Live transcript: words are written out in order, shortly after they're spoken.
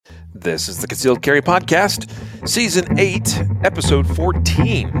This is the Concealed Carry Podcast, Season 8, Episode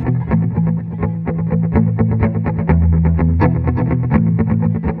 14.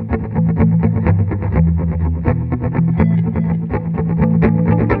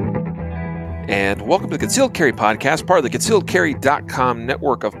 And welcome to the Concealed Carry Podcast, part of the ConcealedCarry.com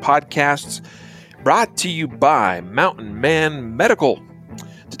network of podcasts, brought to you by Mountain Man Medical.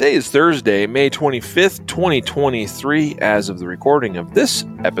 Today is Thursday, May 25th, 2023, as of the recording of this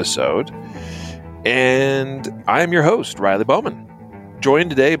episode. And I am your host, Riley Bowman, joined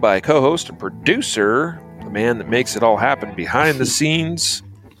today by co-host and producer, the man that makes it all happen behind the scenes,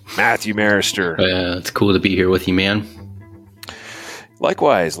 Matthew Marister. It's cool to be here with you, man.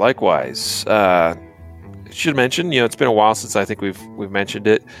 Likewise. Should mention, it's been a while since I think we've mentioned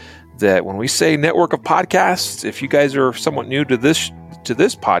it, that when we say network of podcasts, if you guys are somewhat new to this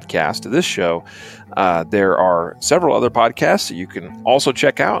podcast, to this show, there are several other podcasts that you can also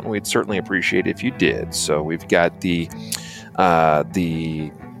check out, and we'd certainly appreciate it if you did. So we've got the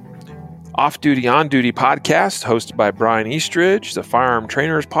Off-Duty, On-Duty podcast hosted by Brian Eastridge, the Firearm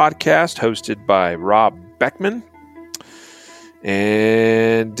Trainers podcast hosted by Rob Beckman,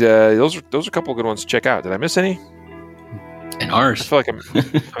 and those are a couple of good ones to check out. Did I miss any? And ours. I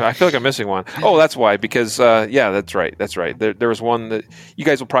feel like I'm missing one. Oh, that's why. Because that's right. There was one that you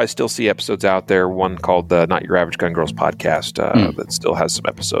guys will probably still see episodes out there. One called Not Your Average Gun Girls podcast that still has some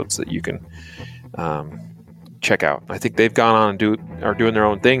episodes that you can check out. I think they've gone on and are doing their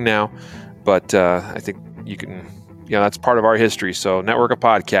own thing now, but I think you can. That's part of our history. So, network of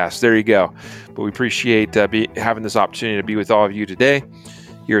podcasts. There you go. But we appreciate having this opportunity to be with all of you today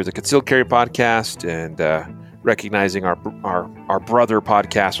here at the Concealed Carry Podcast, and recognizing our brother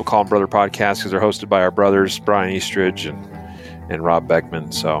podcast. We'll call them brother podcasts because they're hosted by our brothers, Brian Eastridge and Rob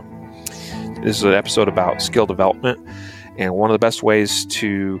Beckman. So this is an episode about skill development, and one of the best ways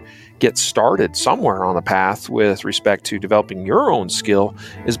to get started somewhere on the path with respect to developing your own skill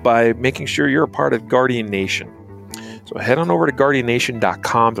is by making sure you're a part of Guardian Nation. So head on over to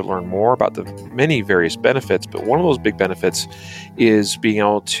guardiannation.com to learn more about the many various benefits, but one of those big benefits is being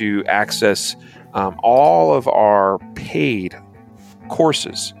able to access all of our paid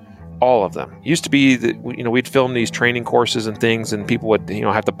courses, all of them. It used to be that we'd film these training courses and things, and people would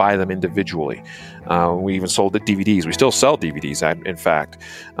have to buy them individually. We even sold the DVDs. We still sell DVDs. In fact,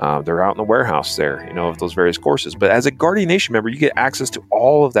 they're out in the warehouse there, of those various courses. But as a Guardian Nation member, you get access to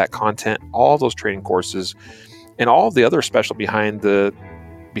all of that content, all of those training courses, and all of the other special behind the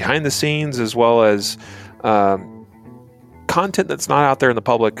scenes, as well as content that's not out there in the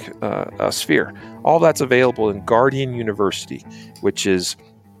public sphere. All that's available in Guardian University, which is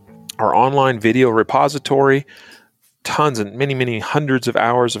our online video repository. Tons and many hundreds of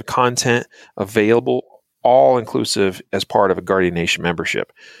hours of content available, all inclusive as part of a Guardian Nation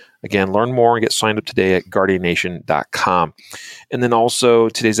membership. Again, learn more and get signed up today at guardiannation.com. And then also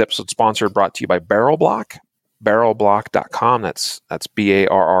today's episode sponsored, brought to you by BarrelBlock. BarrelBlock.com. That's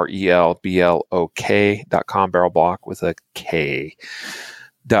BarrelBlock.com. BarrelBlock with a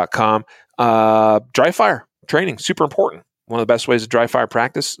K.com. Dry fire training, super important. One of the best ways to dry fire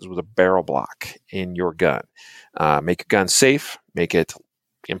practice is with a barrel block in your gun. Make a gun safe. Make it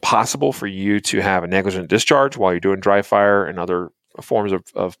impossible for you to have a negligent discharge while you're doing dry fire and other forms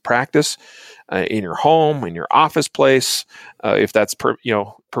of practice in your home, in your office place, if that's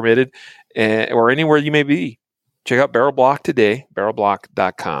permitted, or anywhere you may be. Check out BarrelBlock today,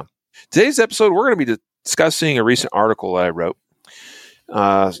 barrelblock.com. Today's episode, we're going to be discussing a recent article that I wrote.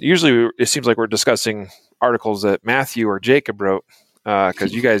 Usually it seems like we're discussing articles that Matthew or Jacob wrote,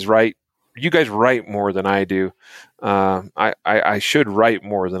 because you guys write more than I do. I should write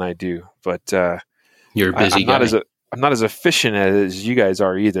more than I do, but you're a busy guy. I'm not as efficient as you guys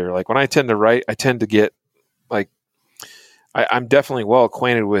are either. Like when I tend to write, I tend to get like, I'm definitely well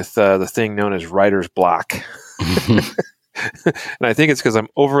acquainted with the thing known as writer's block. And I think it's because I'm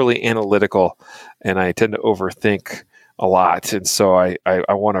overly analytical and I tend to overthink a lot. And so I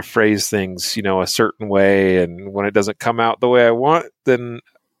want to phrase things, a certain way. And when it doesn't come out the way I want, then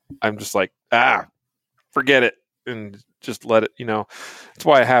I'm just like, forget it and just let it, That's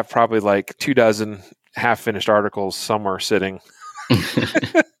why I have probably like 24 half-finished articles somewhere sitting.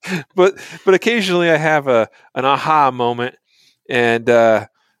 But occasionally I have an aha moment, and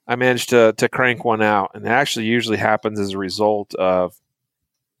I managed to crank one out. And it actually usually happens as a result of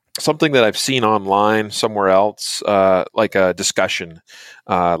something that I've seen online somewhere else, like a discussion.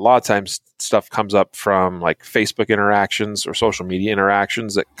 A lot of times stuff comes up from like Facebook interactions or social media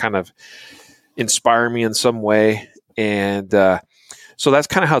interactions that kind of inspire me in some way. And so that's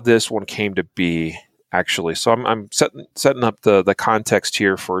kind of how this one came to be. actually. So I'm setting up the context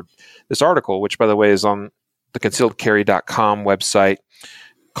here for this article, which, by the way, is on the concealedcarry.com website,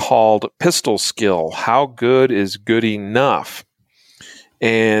 called Pistol Skill: How Good is Good Enough?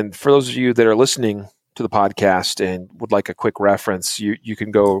 And for those of you that are listening to the podcast and would like a quick reference, you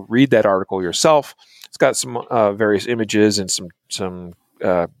can go read that article yourself. It's got some various images and some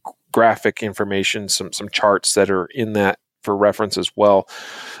graphic information, some charts that are in that for reference as well.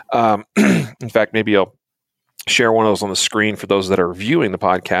 In fact, maybe I'll share one of those on the screen for those that are viewing the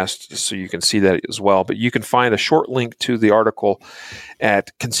podcast so you can see that as well. But you can find a short link to the article at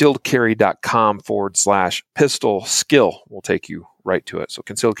concealedcarry.com/pistol skill. We'll take you right to it. So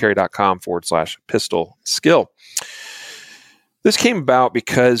concealedcarry.com/pistol skill. This came about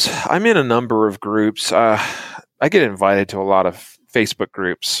because I'm in a number of groups. I get invited to a lot of Facebook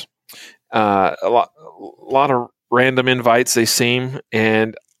groups, a lot of random invites, they seem,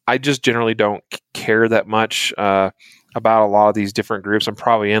 and I just generally don't care that much about a lot of these different groups. I'm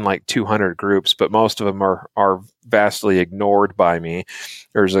probably in like 200 groups, but most of them are vastly ignored by me.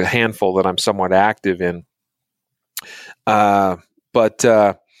 There's a handful that I'm somewhat active in. And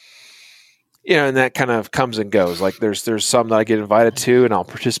that kind of comes and goes. Like there's some that I get invited to and I'll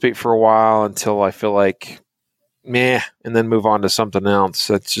participate for a while until I feel like meh, and then move on to something else.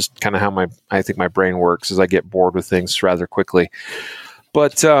 That's just kind of how I think my brain works, is I get bored with things rather quickly.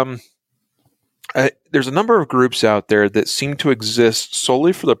 But there's a number of groups out there that seem to exist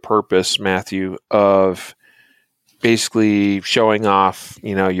solely for the purpose, Matthew, of basically showing off,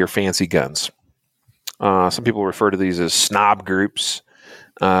 your fancy guns. Some people refer to these as snob groups,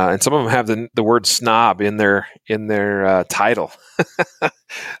 and some of them have the word snob in their title,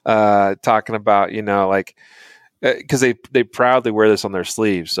 talking about because they proudly wear this on their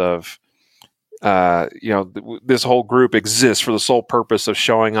sleeves of. This whole group exists for the sole purpose of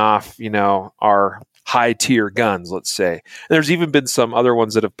showing off, our high tier guns, let's say. And there's even been some other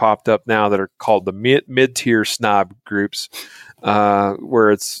ones that have popped up now that are called the mid tier snob groups,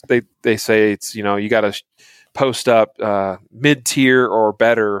 where they say it's, you got to post up mid tier or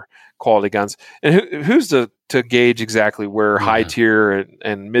better quality guns. And who's to gauge exactly where high tier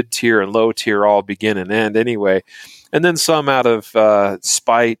and mid tier and low tier all begin and end anyway? And then some out of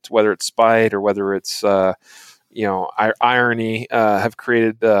spite, whether it's spite or whether it's irony, have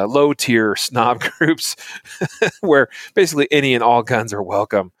created low tier snob groups where basically any and all guns are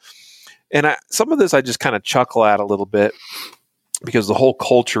welcome. And some of this I just kind of chuckle at a little bit, because the whole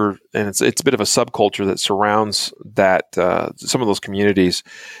culture, and it's a bit of a subculture that surrounds that some of those communities,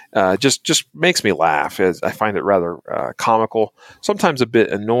 just makes me laugh. I find it rather comical, sometimes a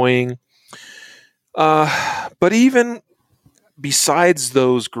bit annoying. But even besides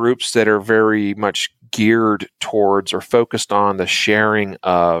those groups that are very much geared towards or focused on the sharing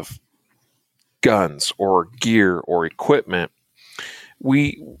of guns or gear or equipment,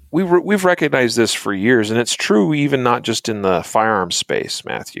 we've recognized this for years, and it's true even not just in the firearms space,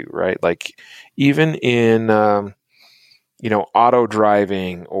 Matthew, right? Like even in auto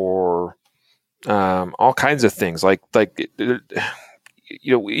driving or all kinds of things like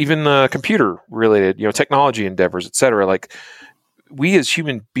even computer related, technology endeavors, et cetera. Like we as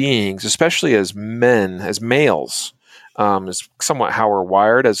human beings, especially as men, as males, is somewhat how we're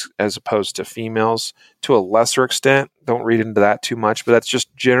wired as opposed to females to a lesser extent. Don't read into that too much, but that's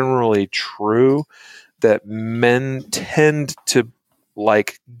just generally true that men tend to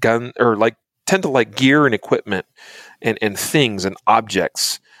like gear and equipment and things and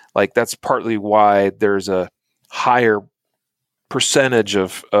objects. Like that's partly why there's a higher percentage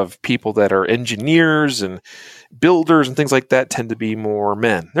of people that are engineers and builders and things like that tend to be more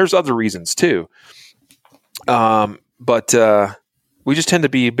men. There's other reasons too. But we just tend to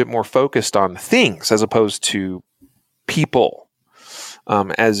be a bit more focused on things as opposed to people,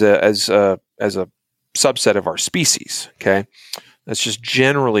 as a subset of our species. Okay. That's just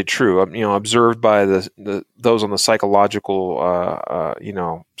generally true. Observed by those on the psychological,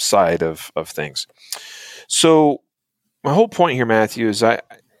 side of things. So, my whole point here, Matthew, is I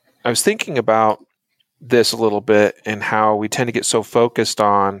was thinking about this a little bit and how we tend to get so focused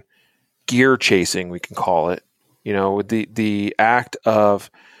on gear chasing, we can call it, the act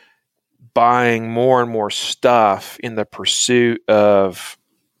of buying more and more stuff in the pursuit of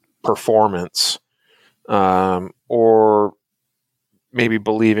performance, or maybe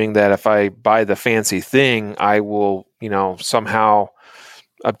believing that if I buy the fancy thing, I will, somehow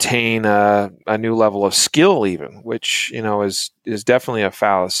obtain a new level of skill, even, which is definitely a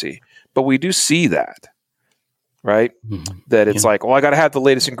fallacy. But we do see that. right? Mm-hmm. That it's like, well, I got to have the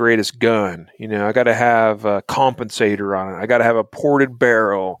latest and greatest gun. I got to have a compensator on it. I got to have a ported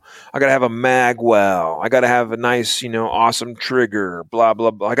barrel. I got to have a mag well. I got to have a nice, awesome trigger, blah, blah,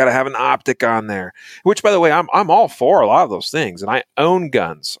 blah. I got to have an optic on there, which, by the way, I'm all for a lot of those things. And I own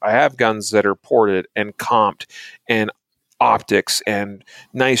guns. I have guns that are ported and comped and optics and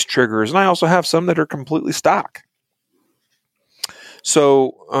nice triggers. And I also have some that are completely stock.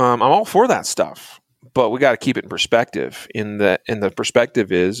 So I'm all for that stuff. But we got to keep it in perspective. And the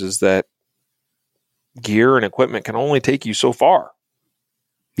perspective is that gear and equipment can only take you so far,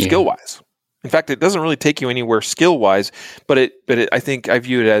 skill wise. In fact, it doesn't really take you anywhere skill wise. But I think I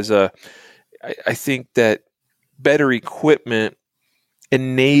view it as I think that better equipment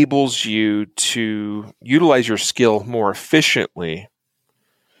enables you to utilize your skill more efficiently.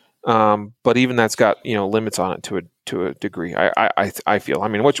 But even that's got limits on it to a degree. I feel. I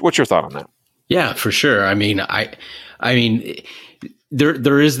mean, what's your thought on that? Yeah, for sure. I mean,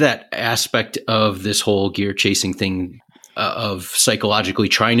 there is that aspect of this whole gear chasing thing of psychologically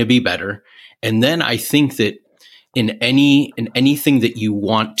trying to be better, and then I think that in anything that you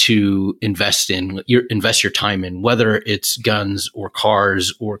want to invest your time in, whether it's guns or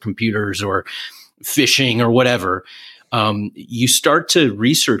cars or computers or fishing or whatever, you start to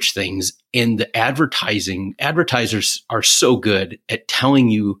research things, and the advertisers are so good at telling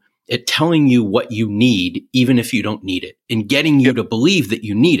you what you need, even if you don't need it, and getting you to believe that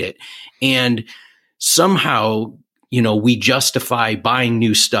you need it. And somehow, we justify buying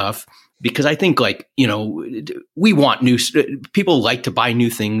new stuff because I think we want people like to buy new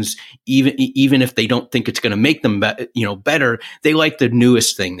things, even if they don't think it's going to make them better. They like the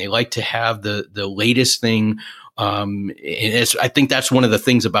newest thing. They like to have the latest thing. And I think that's one of the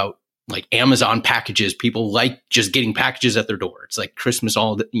things about like Amazon packages. People like just getting packages at their door. It's like Christmas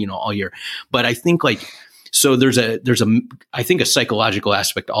all year. But I think so there's I think a psychological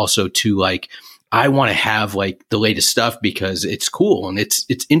aspect also to like, I want to have like the latest stuff because it's cool and it's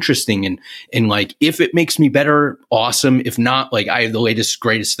interesting. And like, if it makes me better, awesome. If not, like I have the latest,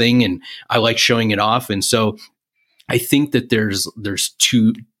 greatest thing and I like showing it off. And so I think that there's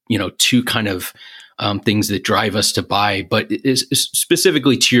two kind of things that drive us to buy, but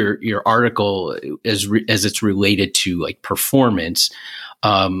specifically to your article as it's related to like performance.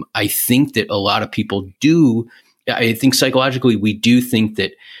 I think that a lot of people do. I think psychologically we do think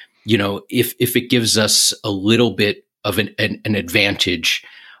that if it gives us a little bit of an advantage,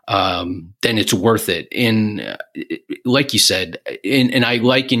 then it's worth it. And like you said, and I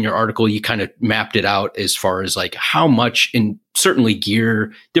like in your article, you kind of mapped it out as far as like how much, and certainly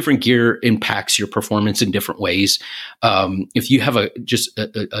different gear impacts your performance in different ways. If you have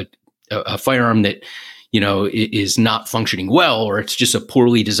a firearm that, is not functioning well, or it's just a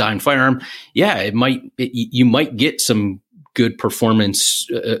poorly designed firearm, you might get some good performance,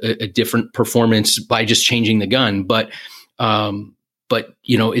 a different performance by just changing the gun. But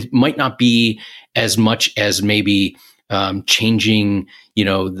it might not be as much as maybe changing,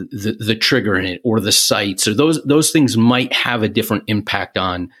 the trigger in it or the sights, or those things might have a different impact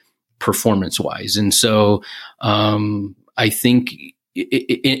on performance wise. And so I think,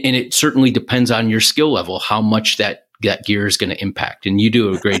 and it certainly depends on your skill level, how much that gear is going to impact. And you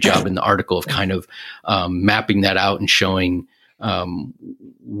do a great job in the article of kind of mapping that out and showing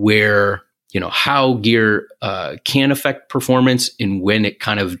where, how gear can affect performance and when it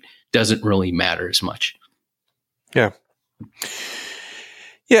kind of doesn't really matter as much. Yeah.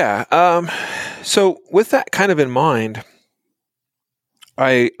 Yeah. So with that kind of in mind,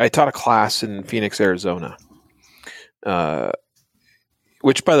 I taught a class in Phoenix, Arizona,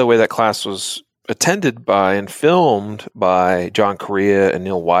 which, by the way, that class was attended by and filmed by John Correa and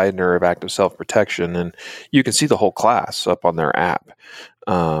Neil Widener of Active Self-Protection. And you can see the whole class up on their app.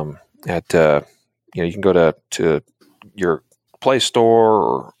 You can go to your Play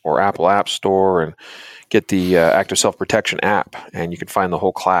Store or Apple App Store and get the Active Self-Protection app, and you can find the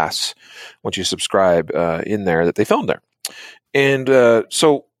whole class once you subscribe in there that they filmed there. And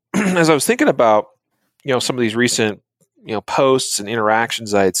so as I was thinking about, some of these recent, posts and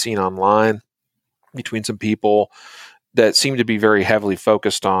interactions I had seen online between some people that seemed to be very heavily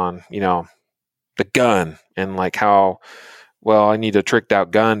focused on, the gun and like how, well, I need a tricked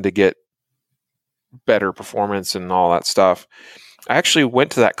out gun to get better performance and all that stuff. I actually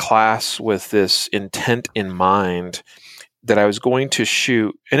went to that class with this intent in mind that I was going to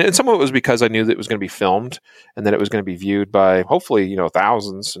shoot. And some of it was because I knew that it was going to be filmed and that it was going to be viewed by hopefully,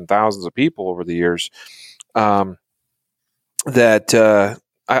 thousands and thousands of people over the years. I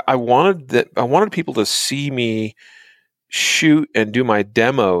wanted people to see me shoot and do my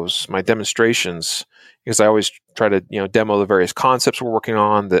demos, my demonstrations, because I always try to, demo the various concepts we're working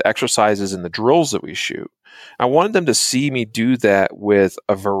on, the exercises and the drills that we shoot. I wanted them to see me do that with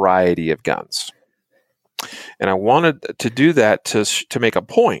a variety of guns. And I wanted to do that to make a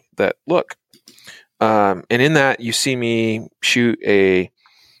point that, look, and in that you see me shoot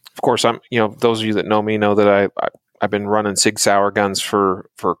of course, I'm, those of you that know me know that I've been running Sig Sauer guns for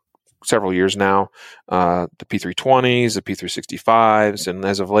several years now, the P320s, the P365s, and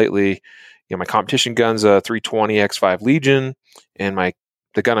as of lately, my competition gun's a 320 X5 Legion, and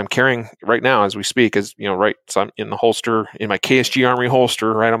the gun I'm carrying right now as we speak is, right, so I'm in the holster, in my KSG Armory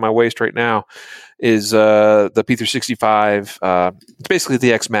holster right on my waist right now, is the P365. It's basically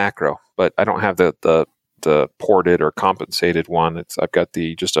the X Macro, but I don't have the ported or compensated one. I've got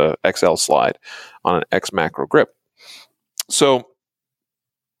just a XL slide on an X Macro grip. So,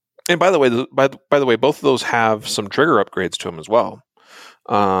 and by the way, both of those have some trigger upgrades to them as well.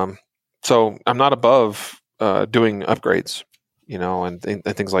 So I'm not above doing upgrades, and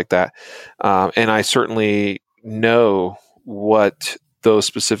things like that. And I certainly know what those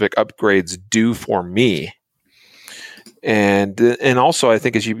specific upgrades do for me. And also, I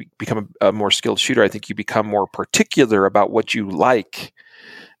think as you become a more skilled shooter, I think you become more particular about what you like.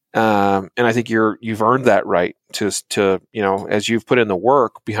 And I think you've earned that right to as you've put in the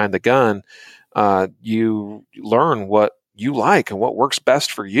work behind the gun, you learn what you like and what works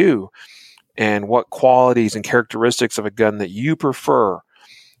best for you, and what qualities and characteristics of a gun that you prefer.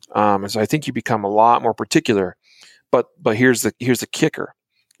 And so I think you become a lot more particular. But here's the kicker,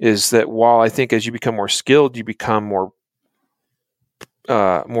 is that while I think as you become more skilled, you become more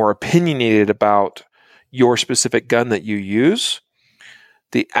opinionated about your specific gun that you use,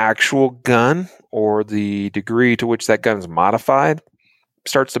 the actual gun or the degree to which that gun is modified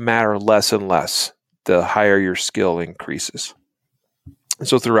starts to matter less and less the higher your skill increases. And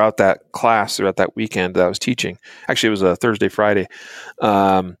so throughout that class, throughout that weekend that I was teaching, actually it was a Thursday, Friday,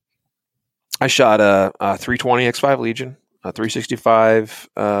 I shot a 320 X5 Legion, a 365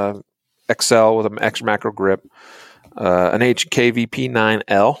 XL with an X Macro grip, an HK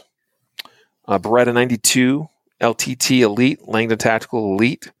VP9L, a Beretta 92 LTT Elite, Langdon Tactical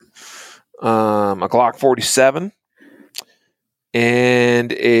Elite, a Glock 47,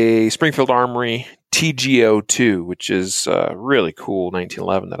 and a Springfield Armory TGO2, which is a really cool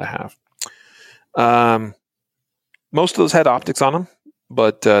 1911 that I have. Most of those had optics on them,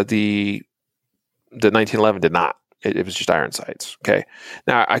 but the 1911 did not. It was just iron sights. Okay.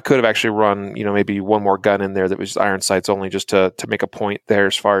 Now I could have actually run, maybe one more gun in there that was iron sights only, just to make a point there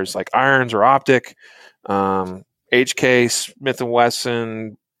as far as like irons or optic. HK, Smith &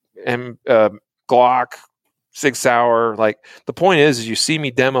 Wesson, Glock, Sig Sauer. Like, the point is you see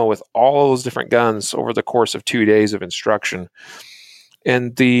me demo with all those different guns over the course of 2 days of instruction,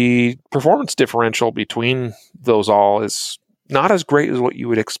 and the performance differential between those all is not as great as what you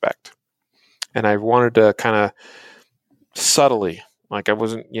would expect. And I wanted to kind of subtly, like, I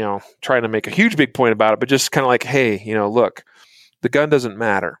wasn't, trying to make a huge big point about it, but just kind of like, hey, look, the gun doesn't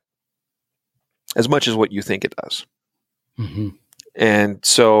matter as much as what you think it does. Mm-hmm. And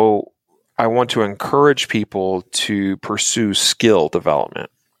so I want to encourage people to pursue skill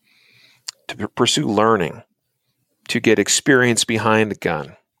development, to pursue learning, to get experience behind a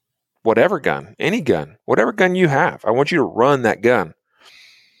gun, whatever gun, any gun, whatever gun you have. I want you to run that gun,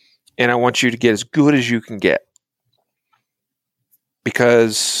 and I want you to get as good as you can get,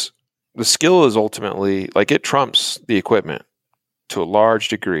 because the skill is ultimately, like, it trumps the equipment to a large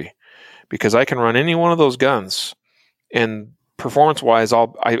degree, because I can run any one of those guns, and performance-wise,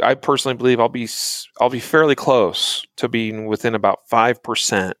 I personally believe I'll be fairly close to being within about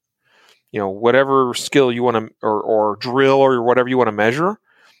 5%. Whatever skill you want to, or drill, or whatever you want to measure,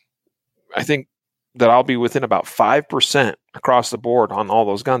 I think that I'll be within about 5% across the board on all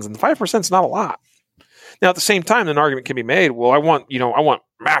those guns, and 5% is not a lot. Now, at the same time, an argument can be made, well, I want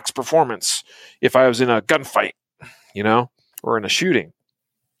max performance if I was in a gunfight, or in a shooting.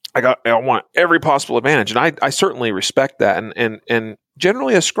 I want every possible advantage, and I certainly respect that, and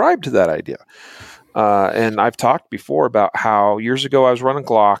generally ascribe to that idea. And I've talked before about how years ago I was running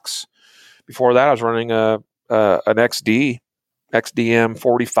Glocks. Before that, I was running an XDM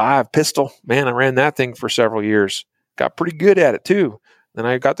 45 pistol. Man, I ran that thing for several years. Got pretty good at it too. Then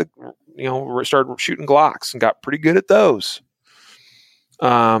I got started shooting Glocks and got pretty good at those.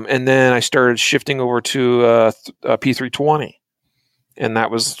 And then I started shifting over to a P320. And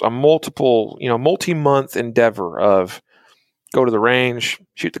that was a multi-month endeavor of go to the range,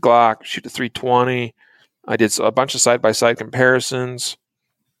 shoot the Glock, shoot the 320. I did a bunch of side-by-side comparisons.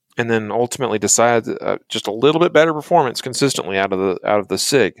 and then ultimately decided just a little bit better performance consistently out of the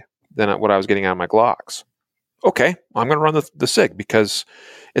SIG than what I was getting out of my Glocks. Okay, I'm going to run the SIG because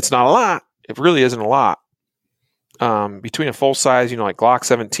it's not a lot. It really isn't a lot. Between a full size, like Glock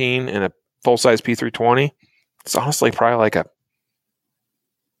 17 and a full size P320, it's honestly probably like a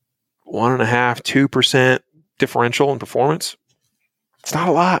 1.5-2% differential in performance. It's not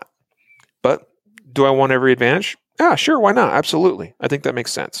a lot, but do I want every advantage? Yeah, sure. Why not? Absolutely. I think that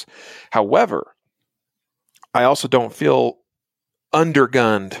makes sense. However, I also don't feel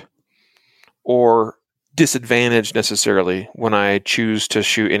undergunned or disadvantaged necessarily when I choose to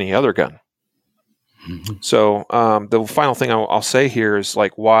shoot any other gun. Mm-hmm. So the final thing I'll say here is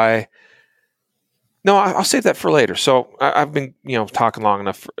like why. No, I'll save that for later. So I've been talking long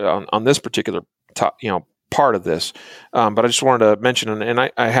enough on this particular part of this, but I just wanted to mention, and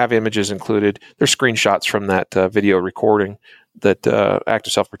I have images included. There's screenshots from that video recording that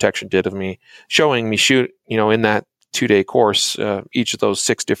Active Self Protection did of me showing me shoot in that 2-day course each of those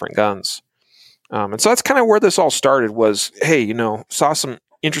 6 different guns. And so that's kind of where this all started was, hey, saw some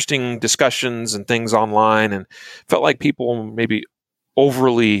interesting discussions and things online and felt like people maybe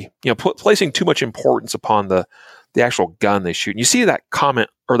overly, placing too much importance upon the actual gun they shoot. And you see that comment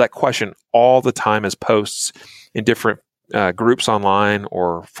or that question all the time as posts in different groups online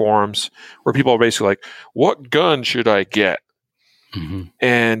or forums where people are basically like, what gun should I get? Mm-hmm.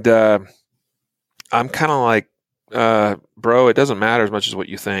 And I'm kind of like, bro, it doesn't matter as much as what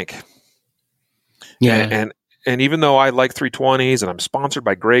you think. Yeah. And even though I like 320s and I'm sponsored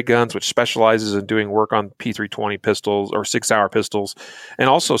by Gray Guns, which specializes in doing work on P320 pistols or 6-hour pistols and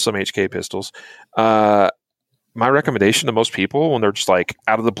also some HK pistols, my recommendation to most people when they're just like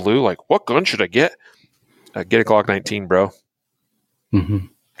out of the blue, like, what gun should I get? Get a Glock 19, bro. Mm-hmm.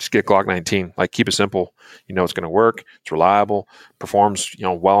 Just get a Glock 19. Like, keep it simple. It's going to work. It's reliable. Performs,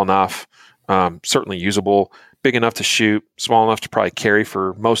 well enough. Certainly usable. Big enough to shoot. Small enough to probably carry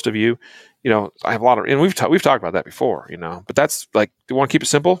for most of you. I have a lot of, and we've talked about that before, but that's like, do you want to keep it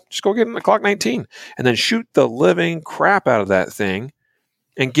simple? Just go get a Glock 19 and then shoot the living crap out of that thing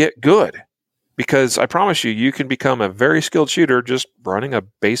and get good. Because I promise you can become a very skilled shooter just running a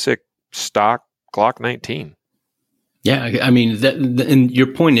basic stock Glock 19. Yeah. I mean, and your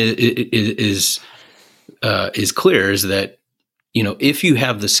point is clear, is that, if you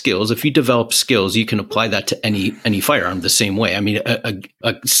have the skills, if you develop skills, you can apply that to any firearm the same way. I mean, a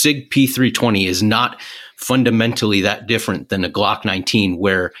SIG P320 is not fundamentally that different than a Glock 19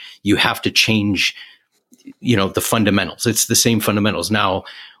 where you have to change, the fundamentals. It's the same fundamentals. Now,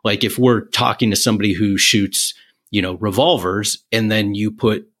 like if we're talking to somebody who shoots, revolvers, and then you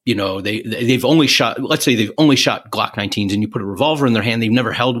put, they've only shot, let's say they've only shot Glock 19s and you put a revolver in their hand, they've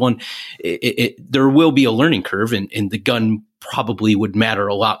never held one. There will be a learning curve, and the gun probably would matter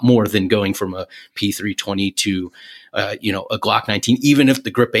a lot more than going from a P320 to, a Glock 19, even if the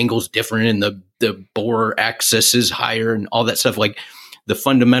grip angle is different and the bore axis is higher and all that stuff. Like, the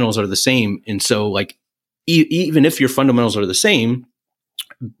fundamentals are the same. And so, like, even if your fundamentals are the same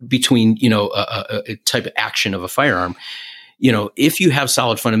between, a type of action of a firearm, if you have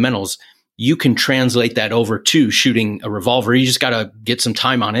solid fundamentals, you can translate that over to shooting a revolver. You just got to get some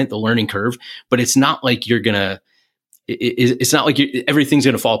time on it, the learning curve, but it's not like you're going to, it's not like everything's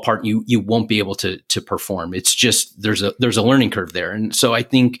going to fall apart. And you won't be able to perform. It's just, there's a learning curve there. And so I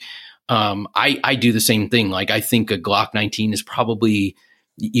think, I do the same thing. Like, I think a Glock 19 is probably,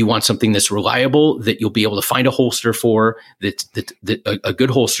 you want something that's reliable, that you'll be able to find a holster for, that a good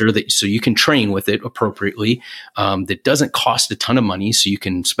holster, that so you can train with it appropriately, that doesn't cost a ton of money, so you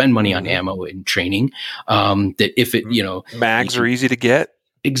can spend money on ammo and training. That if it, mags are easy to get,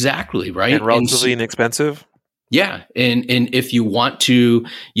 exactly, right, and relatively inexpensive. Yeah, and if you want to,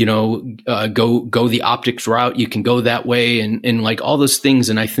 go the optics route, you can go that way, and like all those things.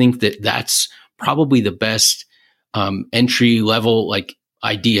 And I think that's probably the best entry level, like,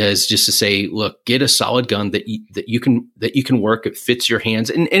 idea, is just to say, look, get a solid gun that you can work. It fits your hands,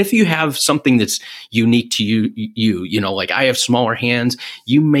 and if you have something that's unique to you, like I have smaller hands,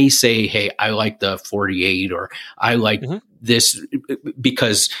 you may say, hey, I like the 48, or I like this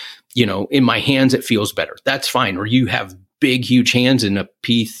because, in my hands it feels better. That's fine. Or you have big, huge hands, and a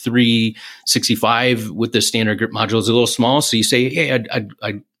P365 with the standard grip module is a little small, so you say, hey,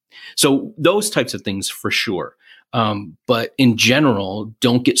 so those types of things for sure. But in general,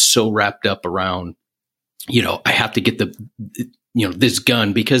 don't get so wrapped up around, I have to get this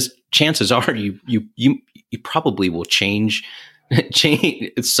gun, because chances are you probably will change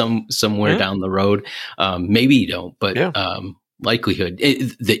somewhere down the road. Maybe you don't, but likelihood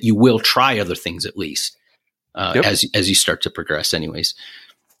that you will try other things at least, as you start to progress anyways.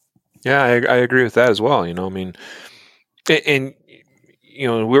 Yeah, I agree with that as well. I mean, and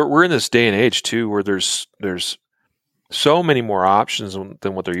we're in this day and age too, where there's so many more options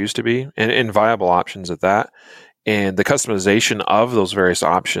than what there used to be, and viable options at that. And the customization of those various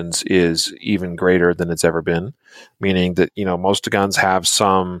options is even greater than it's ever been, meaning that, most guns have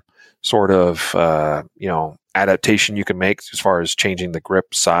some sort of, adaptation you can make as far as changing the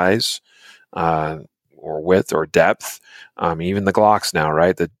grip size, uh, or width or depth. Even the Glocks now,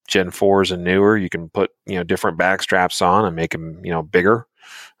 right? The Gen 4s and newer, you can put, different back straps on and make them, bigger,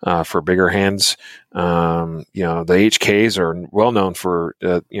 for bigger hands. The HKs are well known for,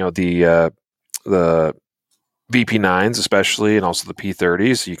 the VP9s especially, and also the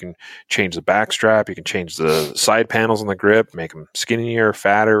P30s. You can change the back strap, you can change the side panels on the grip, make them skinnier,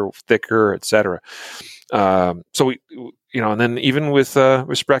 fatter, thicker, etc. So and then even with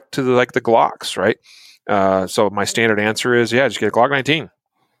respect to the Glocks, right? So my standard answer is, yeah, just get a Glock 19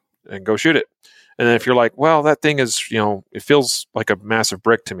 and go shoot it. And then if you're like, well, that thing is, it feels like a massive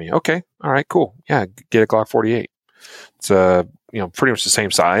brick to me. Okay, all right, cool. Yeah, get a Glock 48. It's pretty much the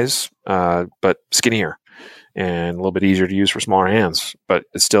same size, but skinnier and a little bit easier to use for smaller hands, but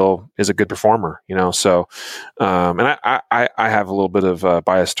it still is a good performer, So, and I have a little bit of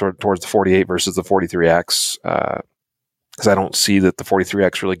bias towards the 48 versus the 43X, because I don't see that the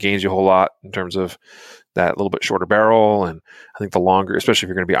 43X really gains you a whole lot in terms of that little bit shorter barrel. And I think the longer, especially if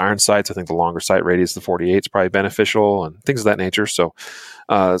you're going to be iron sights, I think the longer sight radius of the 48 is probably beneficial and things of that nature. So,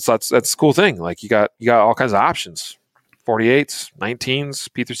 that's a cool thing. Like you got all kinds of options. 48s, 19s,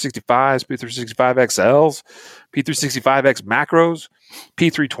 P365s, P365 XLs, P365X macros,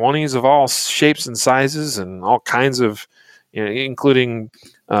 P320s of all shapes and sizes and all kinds of, including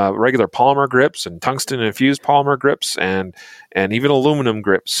regular polymer grips and tungsten infused polymer grips and even aluminum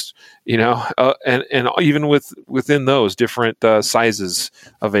grips, and even within those different sizes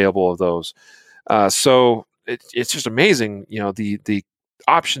available of those. So it's just amazing, the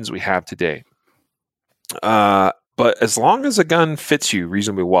options we have today. But as long as a gun fits you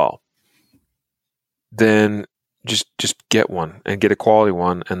reasonably well, then just get one and get a quality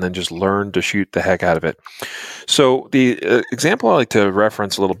one, and then just learn to shoot the heck out of it. So the example I like to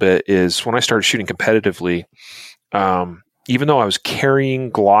reference a little bit is when I started shooting competitively. Even though I was carrying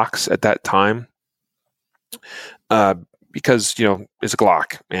Glocks at that time, because it's a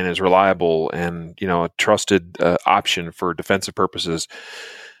Glock and is reliable and a trusted option for defensive purposes.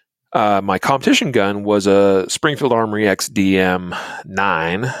 My competition gun was a Springfield Armory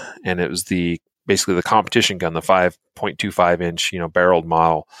XDM-9, and it was basically the competition gun, the 5.25 inch, barreled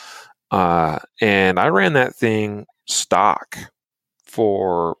model. And I ran that thing stock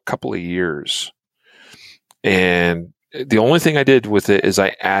for a couple of years. And the only thing I did with it is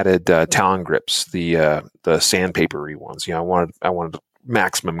I added Talon grips, the sandpapery ones. I wanted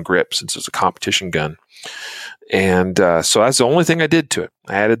maximum grip since it's a competition gun. And so that's the only thing I did to it.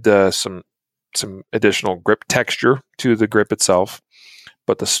 I added some additional grip texture to the grip itself,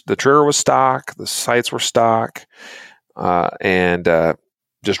 but the trigger was stock, the sights were stock, and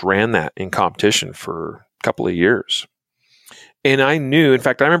just ran that in competition for a couple of years. And I knew, in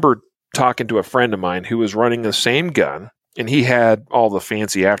fact, I remember talking to a friend of mine who was running the same gun, and he had all the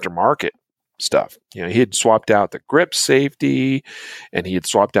fancy aftermarket stuff. He had swapped out the grip safety, and he had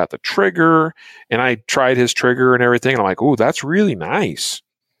swapped out the trigger, and I tried his trigger and everything, and I'm like, oh, that's really nice.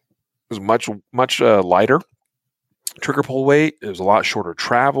 It was much lighter trigger pull weight. It was a lot shorter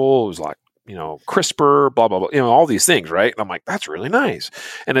travel. It was like, crisper, blah, blah, blah, all these things, right? And I'm like, that's really nice.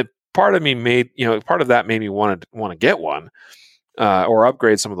 And part of that made me want to get one, or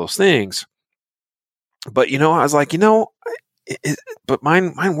upgrade some of those things. But, I was like, but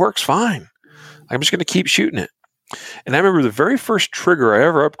mine works fine. I'm just going to keep shooting it. And I remember the very first trigger I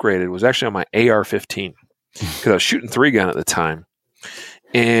ever upgraded was actually on my AR-15, because I was shooting 3-gun at the time.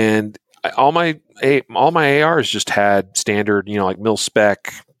 And all my ARs just had standard, like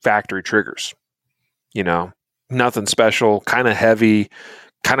mil-spec factory triggers. Nothing special, kind of heavy,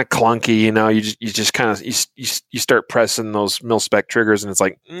 kind of clunky. You just kind of you start pressing those mil-spec triggers, and it's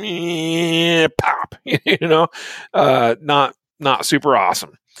like pop. Not super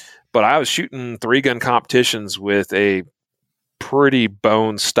awesome. But I was shooting 3-gun competitions with a pretty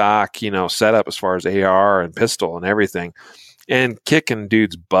bone stock, setup as far as AR and pistol and everything, and kicking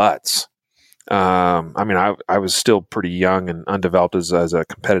dudes' butts. I was still pretty young and undeveloped as a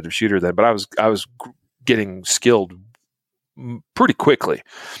competitive shooter then, but I was getting skilled pretty quickly.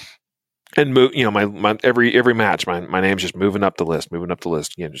 And my every match, my name's just moving up the list,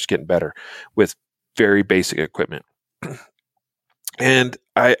 just getting better with very basic equipment. And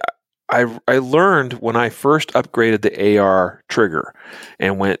I I learned when I first upgraded the AR trigger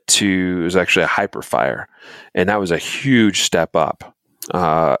and went to, it was actually a Hyperfire, and that was a huge step up.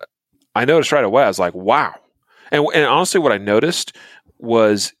 I noticed right away, I was like, wow. And honestly, what I noticed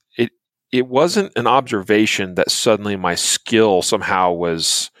was it wasn't an observation that suddenly my skill somehow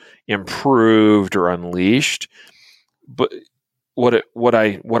was improved or unleashed, but what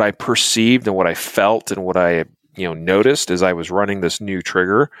I perceived and what I felt and what I noticed as I was running this new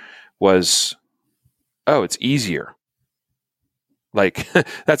trigger was, oh, it's easier. Like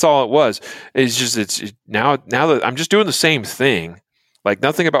that's all it was. It's now that I'm just doing the same thing. Like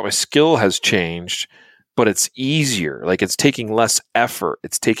nothing about my skill has changed, but it's easier. Like it's taking less effort.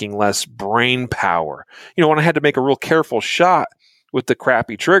 It's taking less brain power. When I had to make a real careful shot with the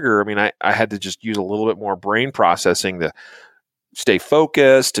crappy trigger, I mean, I had to just use a little bit more brain processing to stay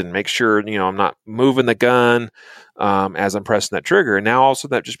focused and make sure, I'm not moving the gun as I'm pressing that trigger. And now also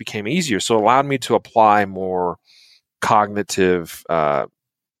that just became easier. So it allowed me to apply more cognitive,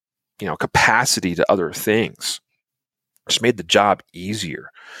 capacity to other things. Just made the job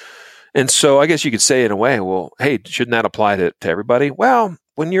easier. And so I guess you could say in a way, well, hey, shouldn't that apply to everybody? Well,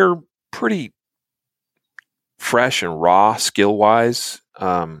 when you're pretty fresh and raw skill-wise,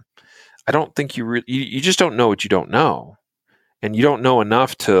 I don't think you just don't know what you don't know. And you don't know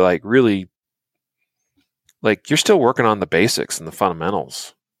enough to really, you're still working on the basics and the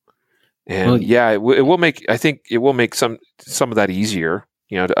fundamentals. And it will make, I think it will make some of that easier,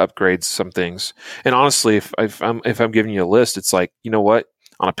 to upgrade some things. And honestly, if I'm giving you a list, it's like, you know what,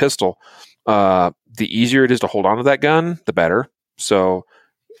 on a pistol, the easier it is to hold on to that gun, the better. So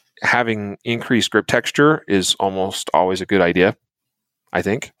having increased grip texture is almost always a good idea, I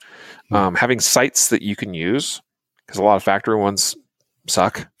think. Having sights that you can use, because a lot of factory ones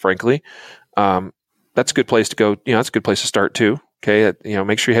suck, frankly. That's a good place to go. That's a good place to start too. Okay.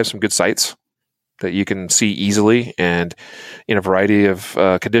 Make sure you have some good sights that you can see easily and in a variety of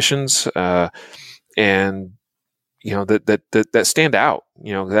conditions, and that stand out.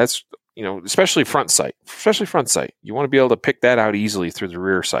 That's especially front sight. You want to be able to pick that out easily through the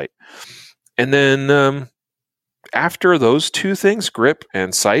rear sight. And then after those two things, grip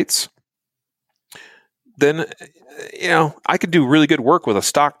and sights, then I could do really good work with a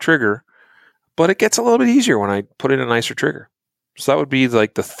stock trigger, but it gets a little bit easier when I put in a nicer trigger. So that would be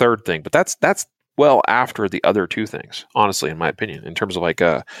like the third thing, but that's well after the other two things, honestly, in my opinion, in terms of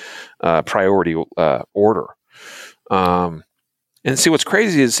a priority order. And see, what's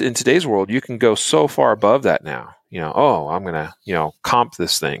crazy is in today's world, you can go so far above that now. I'm going to, comp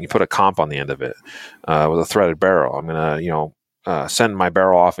this thing. You put a comp on the end of it with a threaded barrel. I'm going to, send my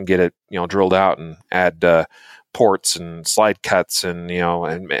barrel off and get it, drilled out and add ports and slide cuts and,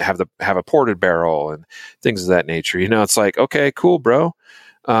 and have a ported barrel and things of that nature. It's like, okay, cool, bro.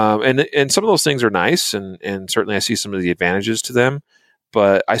 And some of those things are nice. And certainly I see some of the advantages to them,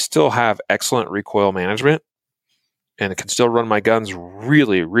 but I still have excellent recoil management and can still run my guns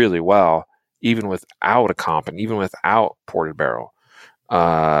really, really well, even without a comp and even without ported barrel.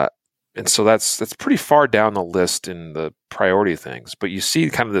 And so that's pretty far down the list in the priority things. But you see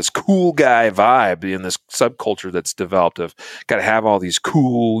kind of this cool guy vibe in this subculture that's developed of got to have all these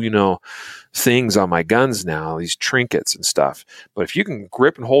cool, things on my guns now, these trinkets and stuff. But if you can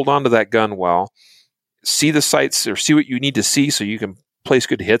grip and hold on to that gun well, see the sights or see what you need to see so you can place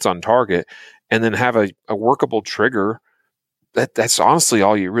good hits on target, and then have a workable trigger, that's honestly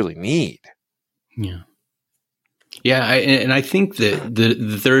all you really need. Yeah. Yeah. And I think that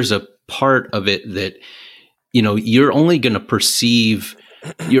there's a part of it that, you're only going to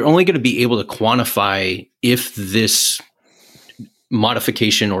be able to quantify if this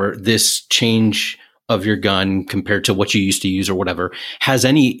modification or this change of your gun compared to what you used to use or whatever has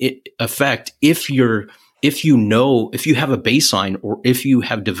any effect if you have a baseline or if you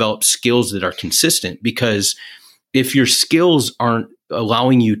have developed skills that are consistent. Because if your skills aren't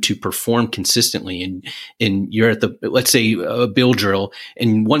allowing you to perform consistently and you're at let's say a bill drill,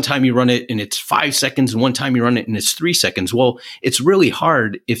 and one time you run it and it's 5 seconds and one time you run it and it's 3 seconds. Well, it's really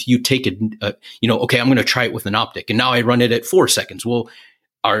hard if you take okay, I'm going to try it with an optic and now I run it at 4 seconds. Well,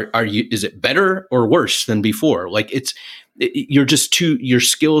 is it better or worse than before? You're just your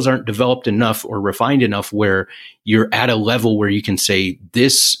skills aren't developed enough or refined enough where you're at a level where you can say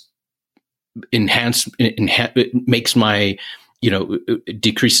this makes my, it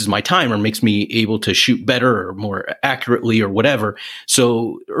decreases my time or makes me able to shoot better or more accurately or whatever.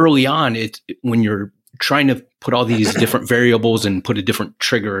 So early on, when you're trying to put all these different variables and put a different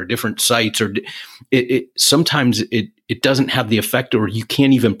trigger or different sights, or sometimes it doesn't have the effect, or you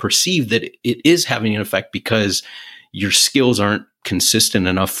can't even perceive that it is having an effect because your skills aren't consistent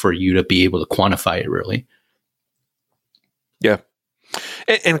enough for you to be able to quantify it, really. Yeah.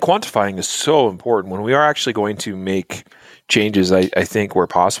 And quantifying is so important. When we are actually going to make changes, I think where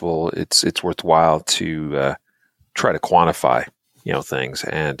possible, it's worthwhile to try to quantify, things,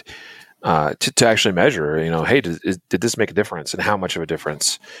 and to actually measure, hey, did this make a difference, and how much of a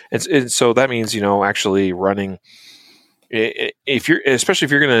difference? And so that means, actually running, especially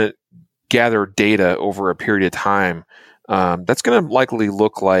if you're going to gather data over a period of time, that's going to likely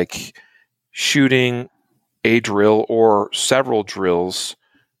look like shooting a drill or several drills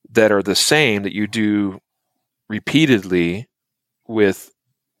that are the same that you do repeatedly with,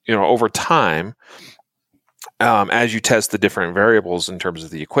 over time, as you test the different variables in terms of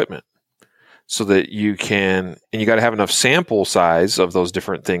the equipment, so that you can, and you got to have enough sample size of those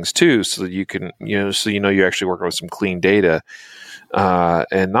different things too, so that you can, you're actually working with some clean data.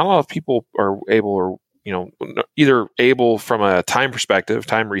 And not a lot of people are able, or, either able from a time perspective,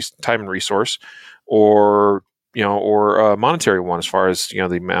 time and resource, or a monetary one, as far as the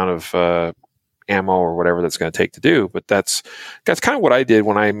amount of ammo or whatever that's going to take to do. But that's kind of what I did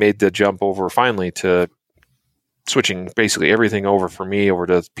when I made the jump over finally to switching basically everything over for me over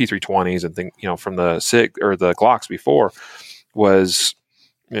to P320s and from the SIG or the Glocks before. Was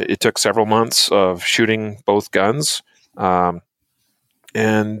it took several months of shooting both guns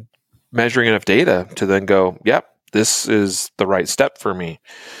and measuring enough data to then go, yep, this is the right step for me,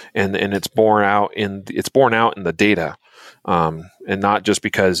 and it's borne out in the data, and not just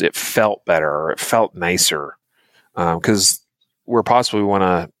because it felt better or it felt nicer, because we're possibly want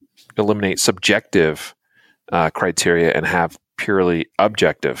to eliminate subjective criteria and have purely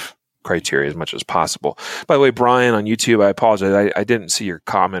objective criteria as much as possible. By the way, Brian on YouTube, I apologize. I didn't see your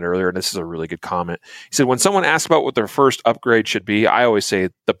comment earlier, and this is a really good comment. He said, when someone asks about what their first upgrade should be, I always say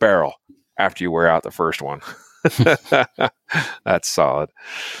the barrel after you wear out the first one. That's solid.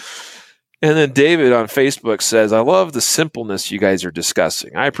 And then David on Facebook says, I love the simpleness you guys are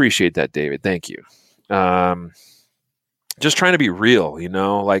discussing. I appreciate that, David. Thank you. Just trying to be real,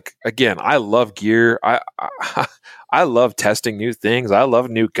 like, again, I love gear. I love testing new things. I love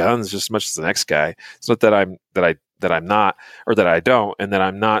new guns just as much as the next guy. It's not that I'm not, or that I don't, and that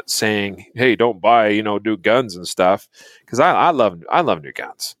I'm not saying, hey, don't buy, new guns and stuff, because I love new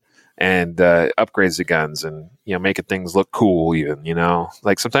guns and upgrades to guns, and making things look cool even,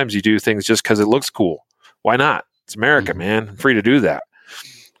 like sometimes you do things just because it looks cool. Why not? It's America, man. I'm free to do that.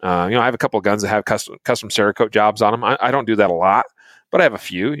 I have a couple of guns that have custom Cerakote jobs on them. I don't do that a lot, but I have a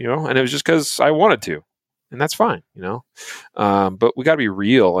few, and it was just because I wanted to, and that's fine, but we got to be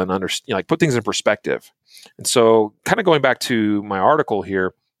real and understand, like, put things in perspective. And so, kind of going back to my article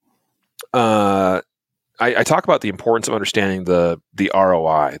here, I talk about the importance of understanding the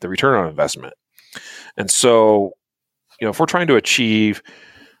ROI, the return on investment. And so, if we're trying to achieve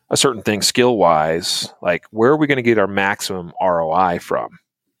a certain thing skill wise, like, where are we going to get our maximum ROI from?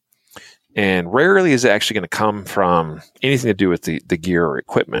 And rarely is it actually going to come from anything to do with the gear or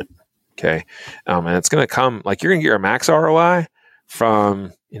equipment. Okay. And it's going to come, like, you're going to get your max ROI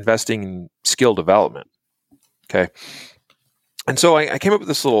from investing in skill development. Okay. And so I came up with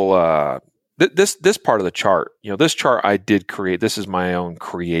this little, this part of the chart. This chart I did create. This is my own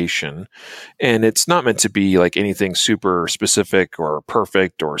creation, and it's not meant to be like anything super specific or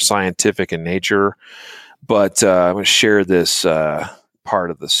perfect or scientific in nature, but I'm going to share this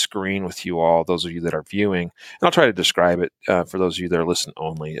part of the screen with you all, those of you that are viewing, and I'll try to describe it for those of you that are listening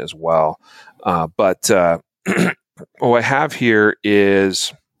only as well. But what I have here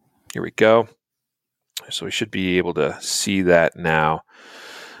is, here we go. So we should be able to see that now.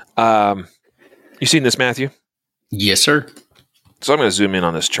 You seen this, Matthew? Yes, sir. So I'm going to zoom in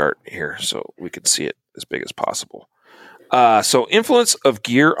on this chart here so we can see it as big as possible. So influence of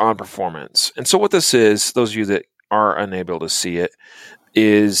gear on performance. And so what this is, those of you that are unable to see it,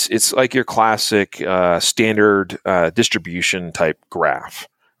 is it's like your classic standard distribution type graph,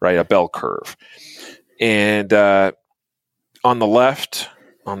 right? A bell curve. And on the left,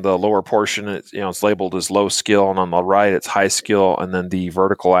 on the lower portion, it's labeled as low skill, and on the right, it's high skill, and then the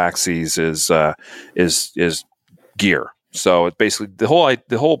vertical axis is gear. So it's basically the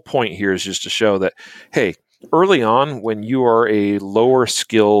whole point here is just to show that, hey, early on, when you are a lower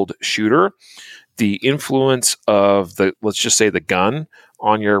skilled shooter, the influence of let's just say the gun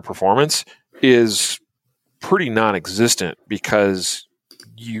on your performance is pretty non-existent, because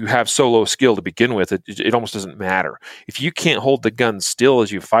you have so low skill to begin with, it almost doesn't matter. If you can't hold the gun still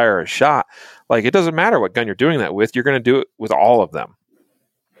as you fire a shot, like, it doesn't matter what gun you're doing that with, you're going to do it with all of them.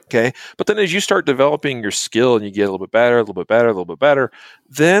 Okay. But then as you start developing your skill and you get a little bit better, a little bit better, a little bit better,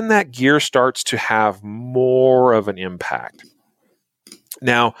 then that gear starts to have more of an impact.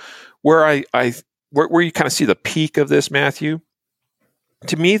 Now, where you kind of see the peak of this, Matthew,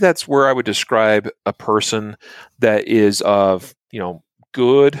 to me, that's where I would describe a person that is of,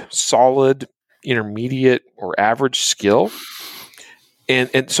 good, solid, intermediate, or average skill.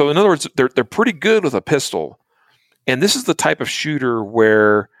 And so, in other words, they're pretty good with a pistol. And this is the type of shooter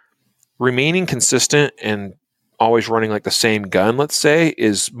where remaining consistent and always running like the same gun, let's say,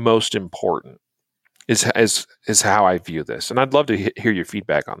 is most important. Is how I view this, and I'd love to hear your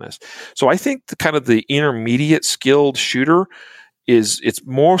feedback on this. So I think the intermediate skilled shooter it's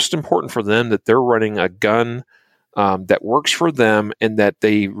most important for them that they're running a gun that works for them and that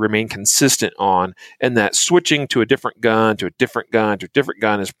they remain consistent on, and that switching to a different gun to a different gun to a different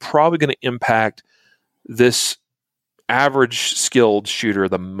gun is probably going to impact this average skilled shooter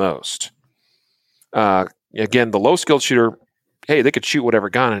the most. Again, the low skilled shooter, hey, they could shoot whatever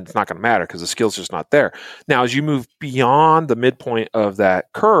gun and it's not going to matter because the skill's just not there. Now, as you move beyond the midpoint of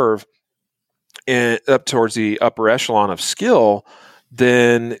that curve and up towards the upper echelon of skill,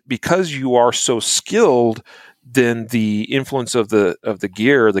 then because you are so skilled, then the influence of the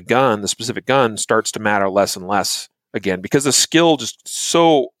gear, the gun, the specific gun starts to matter less and less again, because the skill just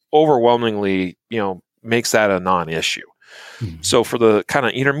so overwhelmingly, makes that a non-issue. Mm-hmm. So for the kind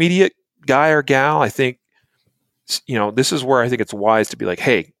of intermediate guy or gal, I think, this is where I think it's wise to be like,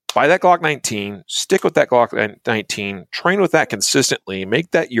 hey, buy that Glock 19, stick with that Glock 19, train with that consistently,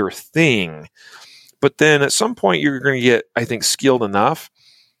 make that your thing. But then at some point you're going to get, I think, skilled enough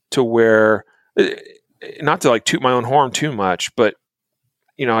to where, not to like toot my own horn too much, but,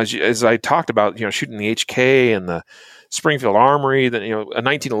 as I talked about, shooting the HK and the Springfield Armory, then, a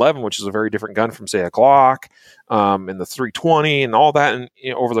 1911, which is a very different gun from, say, a Glock, and the 320 and all that, and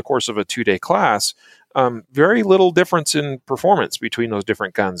over the course of a 2-day class, very little difference in performance between those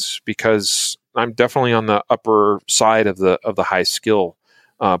different guns, because I'm definitely on the upper side of the high skill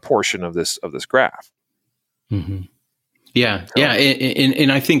portion of this graph. Mm-hmm. Yeah. Yeah.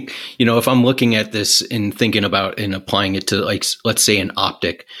 And I think, if I'm looking at this and thinking about and applying it to, like, let's say an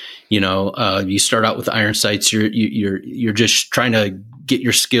optic, you start out with iron sights, you're just trying to get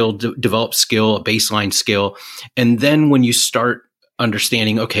your skill, develop skill, a baseline skill. And then when you start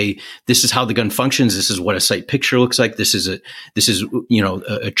understanding, okay, this is how the gun functions, this is what a sight picture looks like, this is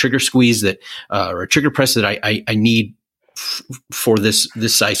a trigger squeeze that, or a trigger press that I need for this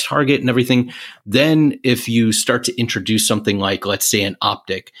size target and everything. Then if you start to introduce something like, let's say, an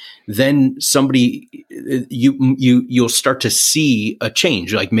optic, then you'll start to see a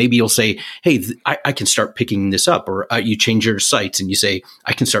change. Like maybe you'll say, hey, I can start picking this up, or you change your sights and you say,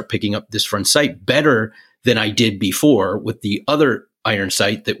 I can start picking up this front sight better than I did before with the other iron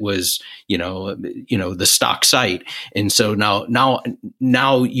sight that was, the stock sight. And so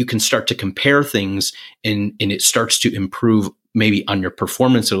now you can start to compare things, and it starts to improve maybe on your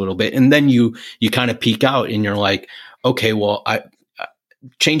performance a little bit. And then you kind of peak out and you're like, okay, well,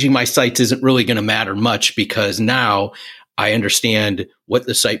 changing my sights isn't really going to matter much, because now I understand what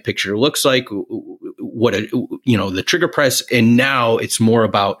the sight picture looks like, what the trigger press. And now it's more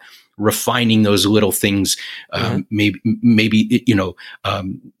about refining those little things, maybe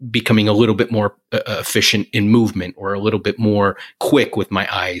becoming a little bit more efficient in movement, or a little bit more quick with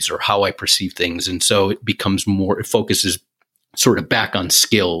my eyes, or how I perceive things. And so it focuses sort of back on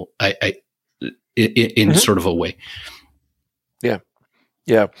skill in sort of a way. Yeah.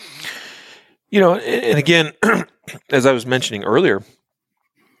 Yeah. And again, as I was mentioning earlier,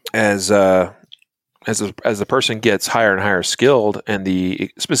 as the person gets higher and higher skilled and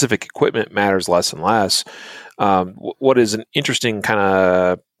the specific equipment matters less and less, what is an interesting kind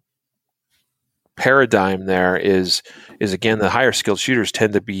of paradigm there is again, the higher skilled shooters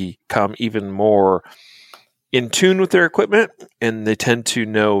tend to become even more in tune with their equipment, and they tend to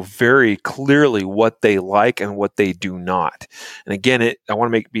know very clearly what they like and what they do not. And again, I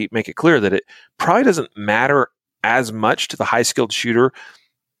want to make it clear that it probably doesn't matter as much to the high skilled shooter,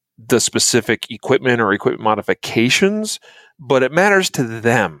 the specific equipment or equipment modifications, but it matters to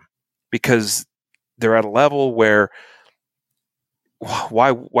them because they're at a level where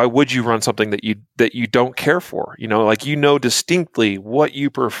why would you run something that you don't care for? Distinctly what you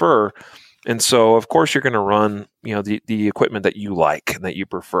prefer. And so of course you're going to run, the equipment that you like and that you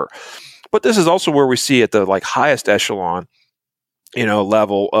prefer. But this is also where we see at the highest echelon,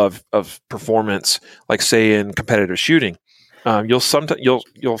 level of performance, like say in competitive shooting.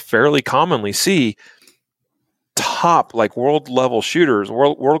 You'll fairly commonly see top world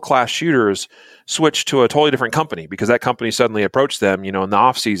class shooters switch to a totally different company because that company suddenly approached them, in the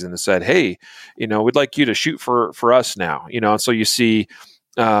off season and said, hey, we'd like you to shoot for us now, and so you see,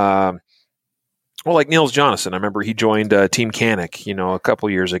 well, like Niels Jonasson, I remember he joined Team Canic, a couple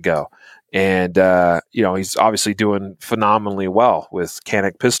years ago. And, he's obviously doing phenomenally well with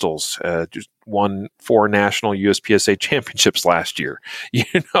Canic pistols. Just won 4 national USPSA championships last year,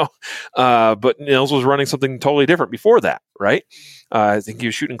 but Niels was running something totally different before that, right? I think he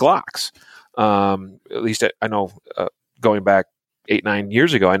was shooting Glocks. At least I know, going back 8-9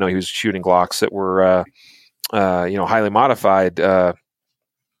 years ago, I know he was shooting Glocks that were, highly modified, or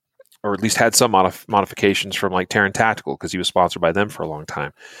at least had some modifications from like Terran Tactical, because he was sponsored by them for a long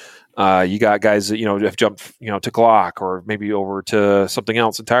time. You got guys that, have jumped, to Glock or maybe over to something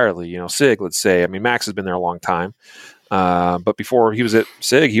else entirely, SIG, let's say. I mean, Max has been there a long time. But before he was at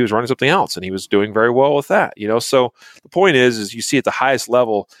SIG, he was running something else and he was doing very well with that, So the point is you see at the highest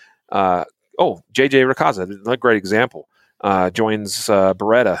level, JJ Rakaza, another great example, joins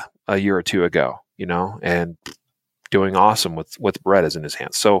Beretta a year or two ago, and doing awesome with Berettas in his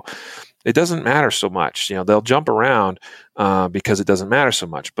hands. So it doesn't matter so much. They'll jump around because it doesn't matter so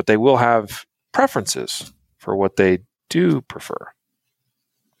much, but they will have preferences for what they do prefer.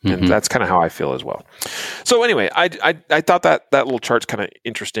 And that's kind of how I feel as well. So anyway, I thought that little chart's kind of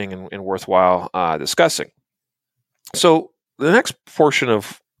interesting and worthwhile discussing. So the next portion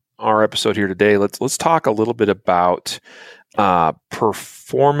of our episode here today, let's talk a little bit about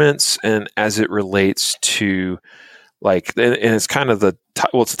performance and as it relates to and it's kind of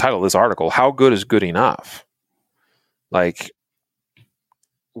it's the title of this article. How good is good enough? Like,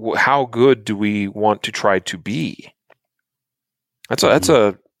 how good do we want to try to be? I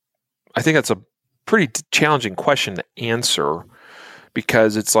think that's a pretty challenging question to answer,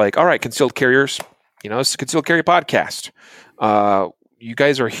 because it's like, all right, concealed carriers, it's a concealed carry podcast. You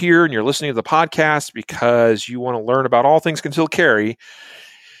guys are here and you're listening to the podcast because you want to learn about all things concealed carry.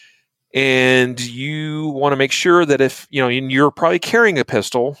 And you want to make sure that if, you're probably carrying a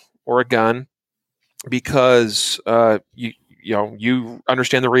pistol or a gun because, you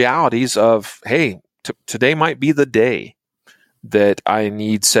understand the realities of, hey, today might be the day that I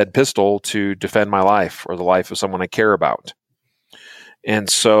need said pistol to defend my life or the life of someone I care about. And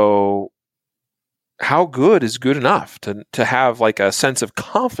so how good is good enough to have like a sense of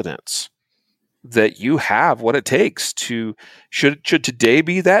confidence that you have what it takes to, should today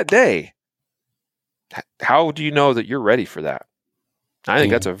be that day? How do you know that you're ready for that? I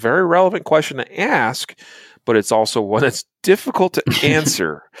think that's a very relevant question to ask, but it's also one that's difficult to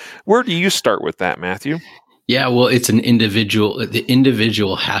answer. Where do you start with that, Matthew? Yeah, well, it's an individual. The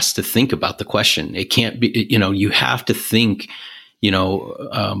individual has to think about the question. It can't be, you have to think,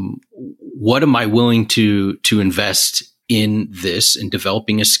 what am I willing to invest in this and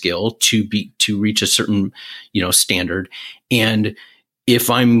developing a skill to reach a certain, standard. And if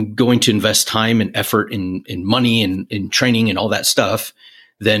I'm going to invest time and effort in money and in training and all that stuff,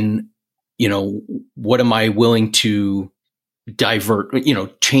 then, what am I willing to divert,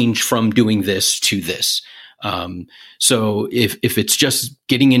 change from doing this to this? So if it's just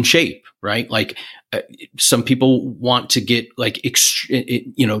getting in shape, right? Like some people want to get like,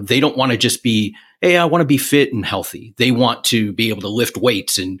 they don't want to just be, hey, I want to be fit and healthy. They want to be able to lift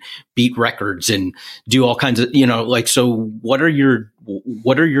weights and beat records and do all kinds of, so what are your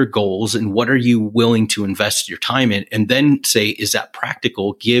goals and what are you willing to invest your time in? And then say, is that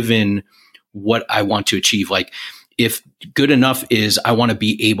practical given what I want to achieve? Like, if good enough is I want to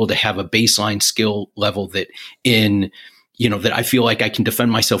be able to have a baseline skill level that that I feel like I can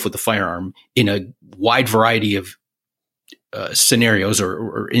defend myself with a firearm in a wide variety of scenarios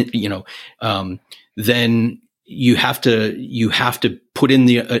then you have to put in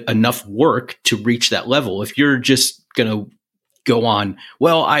the enough work to reach that level. If you're just going to go on,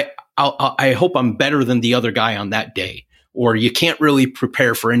 well, I hope I'm better than the other guy on that day, or you can't really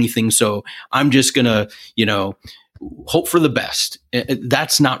prepare for anything. So I'm just going to, hope for the best.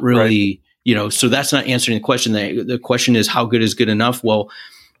 That's not really, right. So that's not answering the question. The question is, how good is good enough? Well,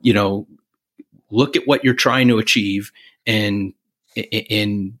 look at what you're trying to achieve and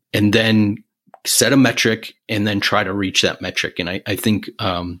then set a metric and then try to reach that metric. And I think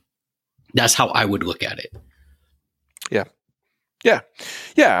that's how I would look at it. Yeah.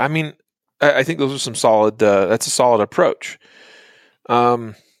 I mean, I think those are some solid, that's a solid approach.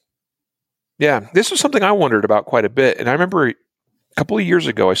 Yeah, this was something I wondered about quite a bit. And I remember a couple of years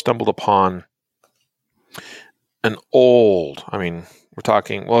ago, I stumbled upon a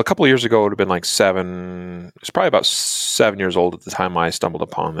couple of years ago, it would have been like it's probably about 7 years old at the time I stumbled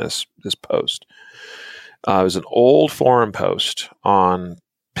upon this post. It was an old forum post on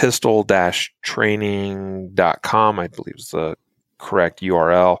pistol-training.com, I believe is the correct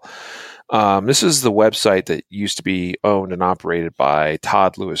URL. This is the website that used to be owned and operated by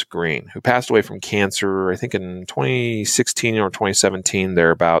Todd Lewis Green, who passed away from cancer, I think in 2016 or 2017,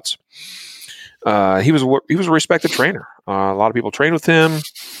 thereabouts. He was a respected trainer. A lot of people trained with him.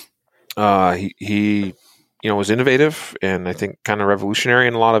 He was innovative and I think kind of revolutionary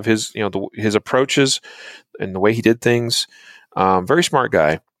in a lot of his, his approaches and the way he did things. Very smart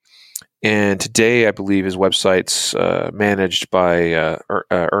guy. And today, I believe his website's managed by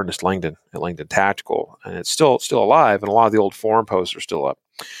Ernest Langdon at Langdon Tactical, and it's still alive. And a lot of the old forum posts are still up.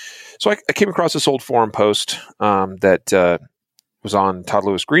 So I came across this old forum post that was on Todd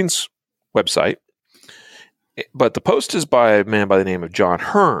Lewis Green's website, but the post is by a man by the name of John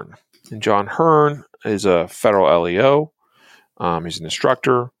Hearn, and John Hearn is a federal LEO. He's an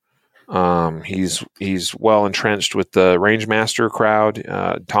instructor. He's well entrenched with the Rangemaster crowd,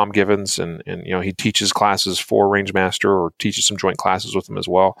 Tom Givens, and he teaches classes for Rangemaster or teaches some joint classes with them as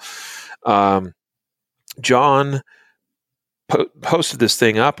well. John posted this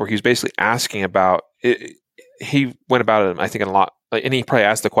thing up where he was basically asking about it. He went about it, I think, in a lot, and he probably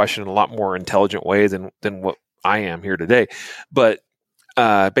asked the question in a lot more intelligent way than what I am here today. But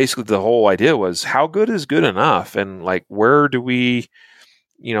basically, the whole idea was, how good is good enough, and like, where do we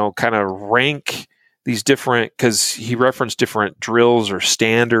kind of rank these different, because he referenced different drills or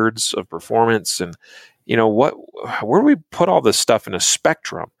standards of performance, and where do we put all this stuff in a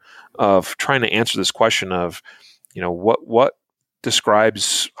spectrum of trying to answer this question of what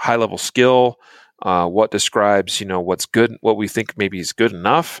describes high level skill, what describes what's good, what we think maybe is good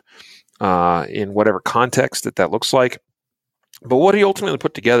enough in whatever context that looks like. But what he ultimately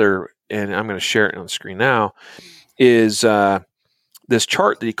put together, and I'm going to share it on the screen now, is this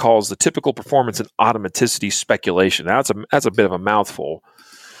chart that he calls the typical performance and automaticity speculation. Now, that's a bit of a mouthful.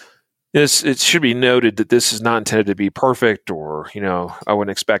 It should be noted that this is not intended to be perfect, or I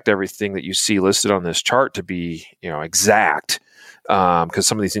wouldn't expect everything that you see listed on this chart to be exact, because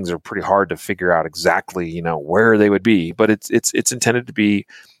some of these things are pretty hard to figure out exactly where they would be. But it's intended to be.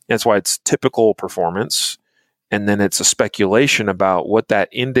 That's why it's typical performance, and then it's a speculation about what that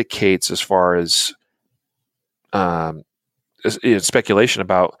indicates as far as speculation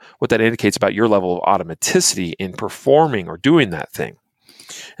about what that indicates about your level of automaticity in performing or doing that thing.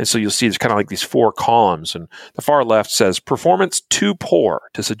 And so you'll see there's kind of like these four columns, and the far left says performance too poor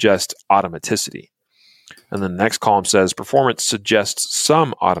to suggest automaticity. And then the next column says performance suggests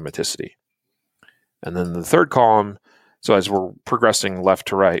some automaticity. And then the third column, so as we're progressing left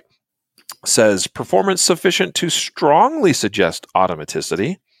to right, says performance sufficient to strongly suggest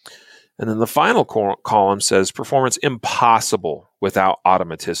automaticity. And then the final column says performance impossible without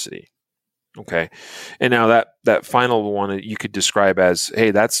automaticity. Okay, and now that final one you could describe as,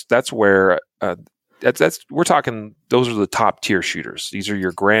 hey, that's where we're talking. Those are the top tier shooters. These are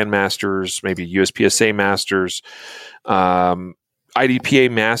your grandmasters, maybe USPSA masters,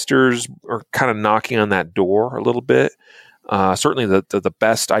 IDPA masters are kind of knocking on that door a little bit. Certainly, the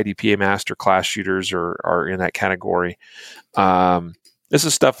best IDPA master class shooters are in that category. This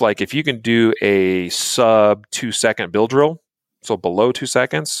is stuff like if you can do a sub 2 second bill drill, so below 2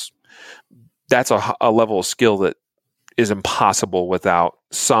 seconds, that's a level of skill that is impossible without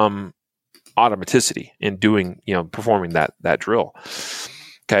some automaticity in doing, performing that drill.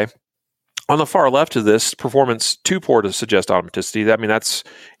 Okay. On the far left of this, performance too poor to suggest automaticity. I mean, that's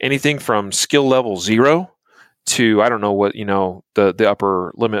anything from skill level 0 to, I don't know what, the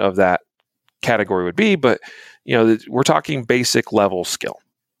upper limit of that category would be, but we're talking basic level skill.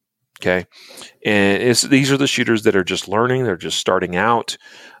 Okay. And these are the shooters that are just learning. They're just starting out.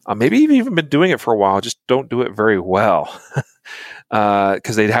 Maybe you've even been doing it for a while, just don't do it very well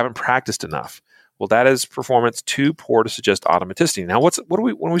because they haven't practiced enough. Well, that is performance too poor to suggest automaticity. Now,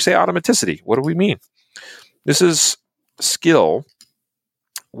 when we say automaticity, what do we mean? This is skill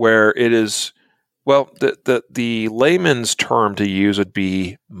where it is, well, the layman's term to use would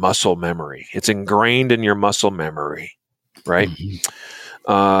be muscle memory. It's ingrained in your muscle memory, right?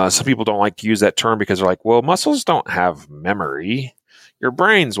 Mm-hmm. Some people don't like to use that term because they're like, well, muscles don't have memory. Your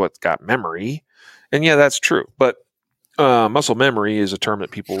brain's what's got memory. And yeah, that's true. But muscle memory is a term that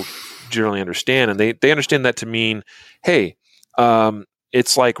people generally understand. And they understand that to mean, hey,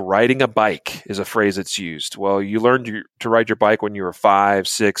 it's like riding a bike is a phrase that's used. Well, you learned to ride your bike when you were 5,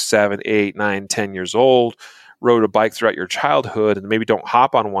 6, 7, 8, 9, 10 years old, rode a bike throughout your childhood, and maybe don't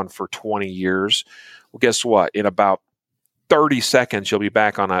hop on one for 20 years. Well, guess what? In about 30 seconds, you'll be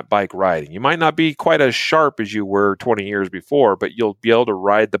back on that bike riding. You might not be quite as sharp as you were 20 years before, but you'll be able to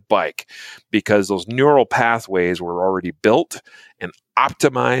ride the bike because those neural pathways were already built and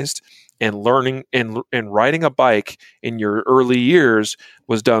optimized, and learning and riding a bike in your early years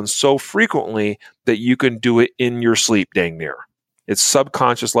was done so frequently that you can do it in your sleep dang near. It's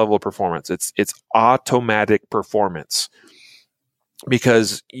subconscious level of performance. It's automatic performance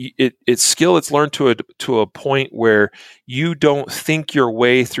because it's skill. It's learned to a point where you don't think your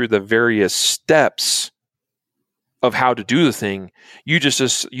way through the various steps of how to do the thing. You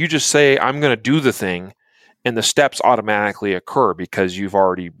just say, I'm going to do the thing, and the steps automatically occur because you've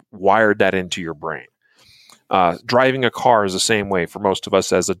already wired that into your brain. Driving a car is the same way for most of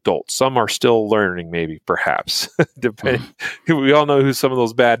us as adults. Some are still learning, maybe, perhaps. Depending, we all know who some of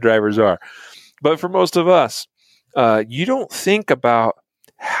those bad drivers are. But for most of us, you don't think about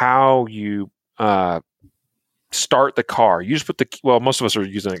how you start the car. You just put most of us are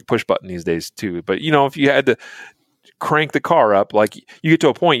using a push button these days too. But if you had to crank the car up, like you get to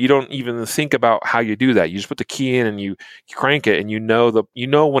a point you don't even think about how you do that. You just put the key in and you crank it, and you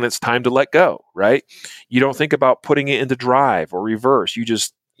know when it's time to let go, right? You don't think about putting it into drive or reverse. You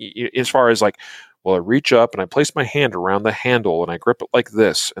just, as far as like, well, I reach up and I place my hand around the handle and I grip it like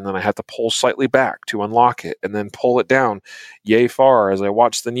this, and then I have to pull slightly back to unlock it and then pull it down yay far as I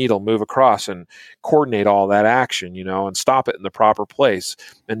watch the needle move across and coordinate all that action, and stop it in the proper place.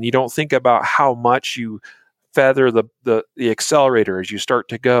 And you don't think about how much you feather the accelerator as you start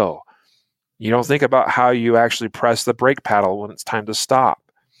to go. You don't think about how you actually press the brake paddle when it's time to stop.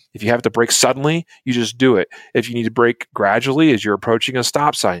 If you have to brake suddenly, you just do it. If you need to brake gradually as you're approaching a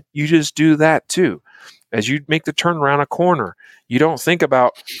stop sign, you just do that too. As you make the turn around a corner, you don't think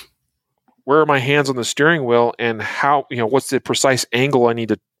about where are my hands on the steering wheel and how, what's the precise angle I need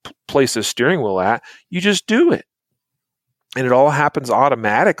to place the steering wheel at. You just do it. And it all happens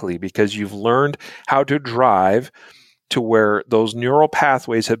automatically because you've learned how to drive to where those neural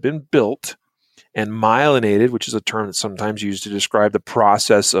pathways have been built and myelinated, which is a term that's sometimes used to describe the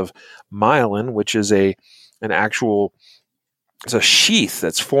process of myelin, which is it's a sheath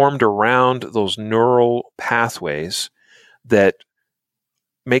that's formed around those neural pathways that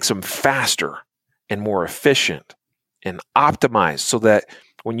makes them faster and more efficient and optimized so that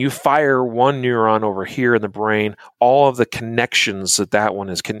when you fire one neuron over here in the brain, all of the connections that one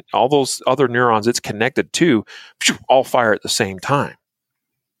is, all those other neurons it's connected to, all fire at the same time.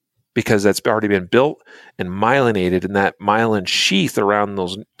 Because that's already been built and myelinated, and that myelin sheath around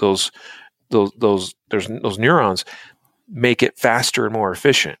those neurons make it faster and more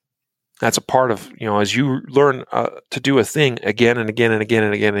efficient. That's a part of, as you learn to do a thing again and again and again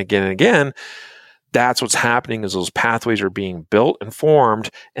and again and again and again, that's what's happening is those pathways are being built and formed,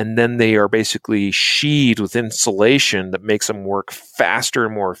 and then they are basically sheathed with insulation that makes them work faster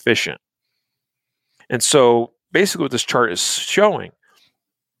and more efficient. And so basically what this chart is showing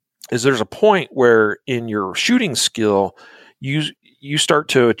is there's a point where in your shooting skill, you start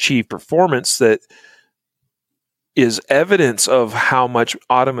to achieve performance that is evidence of how much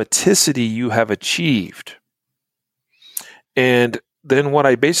automaticity you have achieved. And then what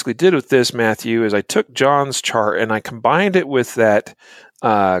I basically did with this, Matthew, is I took John's chart and I combined it with that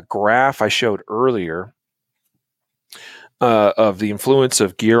graph I showed earlier of the influence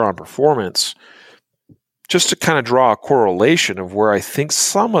of gear on performance, just to kind of draw a correlation of where I think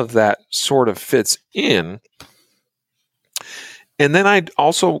some of that sort of fits in. And then I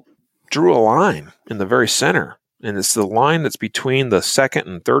also drew a line in the very center. And it's the line that's between the second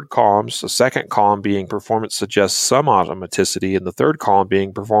and third columns, the second column being performance suggests some automaticity, and the third column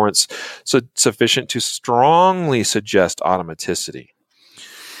being performance sufficient to strongly suggest automaticity.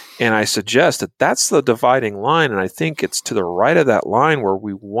 And I suggest that that's the dividing line, and I think it's to the right of that line where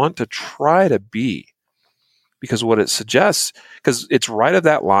we want to try to be. Because what it suggests, because it's right of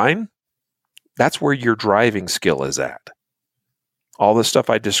that line, that's where your driving skill is at. All the stuff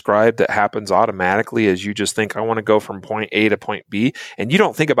I described that happens automatically as you just think, I want to go from point A to point B, and you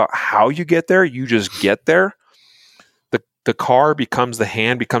don't think about how you get there, you just get there. The car becomes the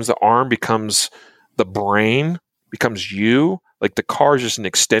hand, becomes the arm, becomes the brain, becomes you. Like the car is just an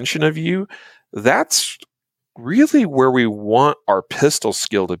extension of you. That's really where we want our pistol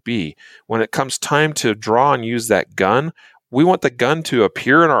skill to be. When it comes time to draw and use that gun, we want the gun to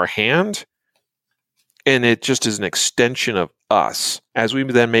appear in our hand, and it just is an extension of us. As we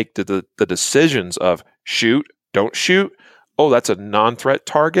then make the decisions of shoot, don't shoot. Oh, that's a non-threat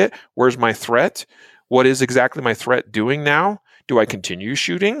target. Where's my threat? What is exactly my threat doing now? Do I continue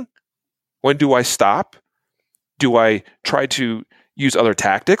shooting? When do I stop? Do I try to use other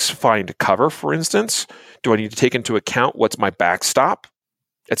tactics, find cover, for instance? Do I need to take into account what's my backstop,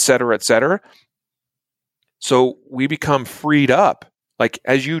 et cetera, et cetera? So we become freed up. Like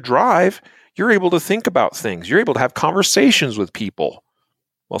as you drive, you're able to think about things. You're able to have conversations with people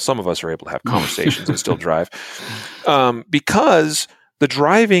Well, some of us are able to have conversations and still drive, because the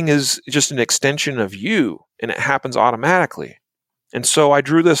driving is just an extension of you, and it happens automatically. And so I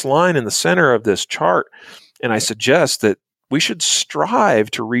drew this line in the center of this chart, and I suggest that we should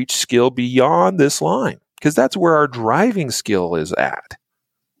strive to reach skill beyond this line, because that's where our driving skill is at.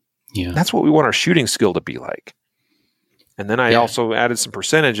 Yeah. That's what we want our shooting skill to be like. And then I also added some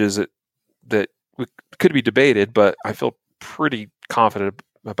percentages that could be debated, but I feel pretty confident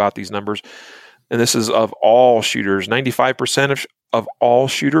about these numbers. And this is of all shooters. 95% of all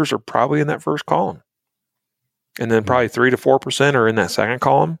shooters are probably in that first column. And then probably 3 to 4% are in that second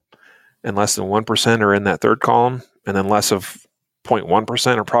column, and less than 1% are in that third column, and then less of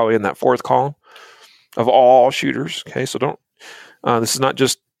 0.1% are probably in that fourth column of all shooters. Okay, so this is not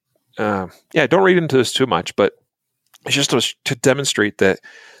just, don't read into this too much, but it's just to demonstrate that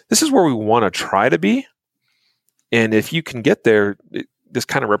this is where we want to try to be. And if you can get there, this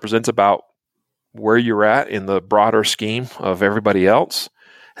kind of represents about where you're at in the broader scheme of everybody else.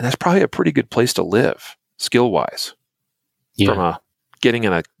 And that's probably a pretty good place to live, skill-wise, from getting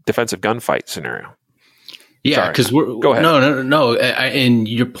in a defensive gunfight scenario. Yeah, because go ahead. No. And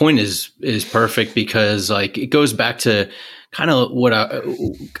your point is perfect, because like it goes back to kind of what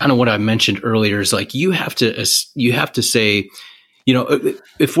I mentioned earlier is like you have to say, you know,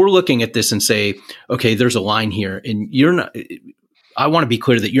 if we're looking at this and say, okay, there's a line here, and you're not. I want to be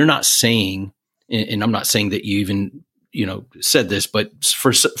clear that you're not saying, and I'm not saying that you even said this, but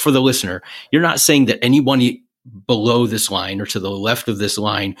for the listener, you're not saying that anyone below this line or to the left of this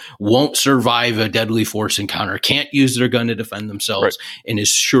line won't survive a deadly force encounter, can't use their gun to defend themselves, right, and is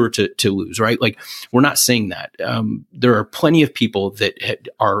sure to lose, right? Like, we're not saying that. There are plenty of people that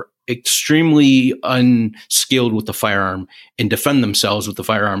are extremely unskilled with the firearm and defend themselves with the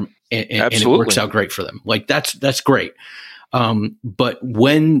firearm, and it works out great for them. Like, that's great. But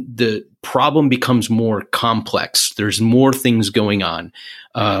when the problem becomes more complex, there's more things going on,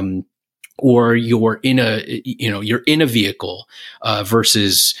 or you're in a vehicle,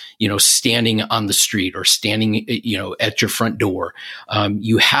 versus, standing on the street or standing, at your front door.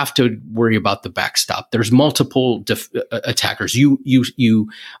 You have to worry about the backstop. There's multiple attackers.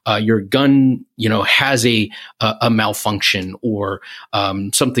 Your gun, has a malfunction or,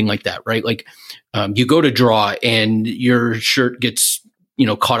 something like that, right? Like, you go to draw and your shirt gets,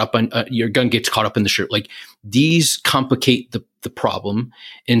 caught up on, your gun gets caught up in the shirt. Like, these complicate the problem.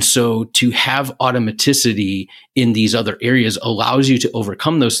 And so to have automaticity in these other areas allows you to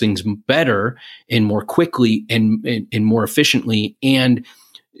overcome those things better and more quickly and more efficiently, and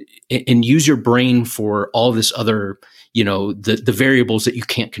use your brain for all this other, the variables that you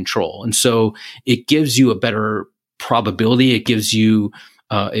can't control. And so it gives you a better probability. It gives you,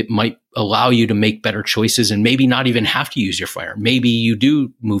 it might allow you to make better choices and maybe not even have to use your firearm. Maybe you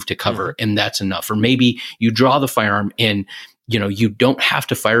do move to cover, and that's enough. Or maybe you draw the firearm and, you don't have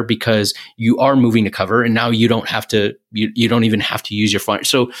to fire because you are moving to cover, and now you don't have to, you don't even have to use your fire.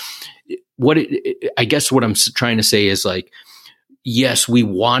 So I guess what I'm trying to say is, like, yes, we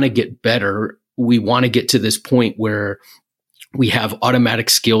want to get better. We want to get to this point where we have automatic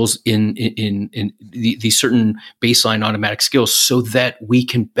skills in these certain baseline automatic skills, so that we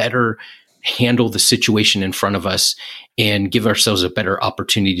can better handle the situation in front of us and give ourselves a better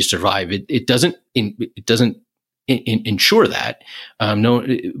opportunity to survive. It doesn't ensure that,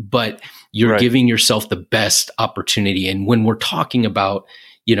 but you're giving yourself the best opportunity. And when we're talking about,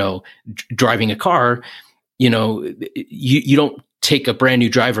 driving a car, you don't take a brand new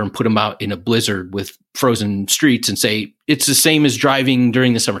driver and put them out in a blizzard with frozen streets and say it's the same as driving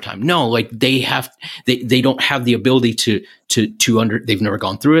during the summertime. No, like, they don't have the ability they've never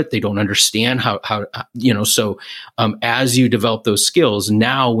gone through it. They don't understand how, so, as you develop those skills,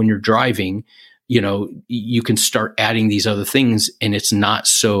 now when you're driving, you can start adding these other things, and it's not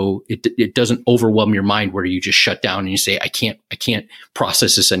so, it doesn't overwhelm your mind where you just shut down and you say, I can't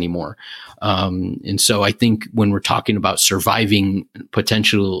process this anymore. And so I think when we're talking about surviving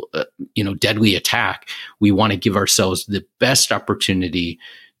potential, deadly attack, we want to give ourselves the best opportunity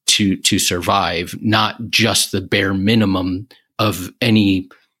to survive, not just the bare minimum of any,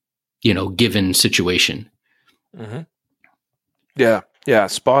 given situation. Mm-hmm. Yeah,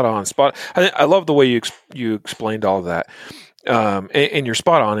 spot on. I love the way you explained all of that, and you're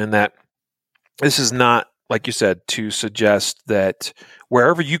spot on in that this is not, like you said, to suggest that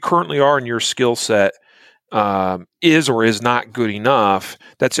wherever you currently are in your skill set is or is not good enough.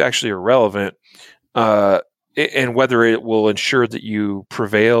 That's actually irrelevant, and whether it will ensure that you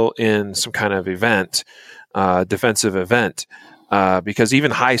prevail in some kind of event, defensive event, because even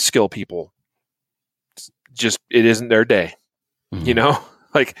high skill people, just, it isn't their day. Mm-hmm.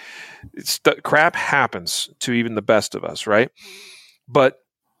 Like crap happens to even the best of us, right? But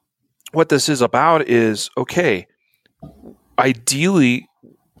what this is about is, okay, ideally,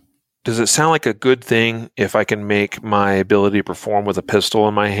 does it sound like a good thing if I can make my ability to perform with a pistol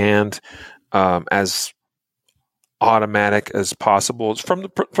in my hand as automatic as possible? From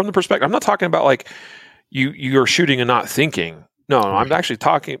the perspective, I'm not talking about like you're shooting and not thinking. No, I'm actually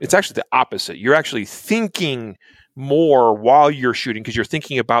talking. It's actually the opposite. You're actually thinking more while you're shooting because you're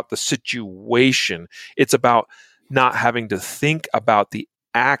thinking about the situation. It's about not having to think about the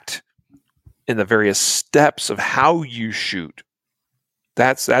act and the various steps of how you shoot.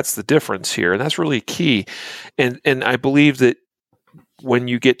 That's the difference here, and that's really key. And I believe that when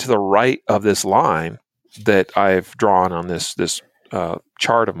you get to the right of this line that I've drawn on this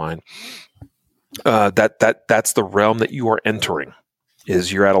chart of mine, that's the realm that you are entering.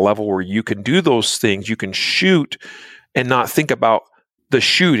 Is you're at a level where you can do those things. You can shoot and not think about the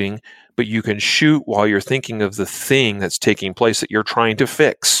shooting, but you can shoot while you're thinking of the thing that's taking place that you're trying to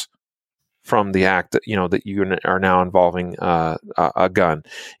fix from the act that you are now involving a gun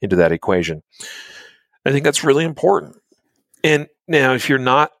into that equation. I think that's really important. And now, if you're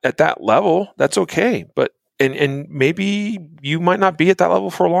not at that level, that's okay. But and maybe you might not be at that level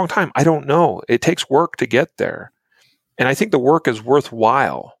for a long time. I don't know. It takes work to get there, and I think the work is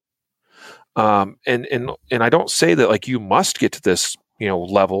worthwhile. And I don't say that like you must get to this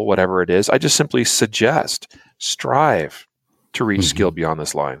level, whatever it is. I just simply suggest strive to reach skill beyond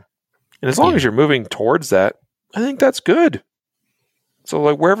this line. And as long as you're moving towards that, I think that's good. So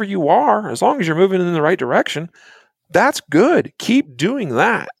like wherever you are, as long as you're moving in the right direction, that's good. Keep doing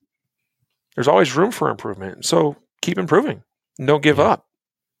that. There's always room for improvement. So keep improving and don't give up.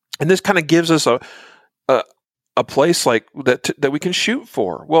 And this kind of gives us a place like that we can shoot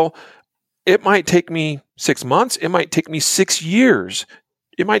for. Well, it might take me 6 months. It might take me 6 years.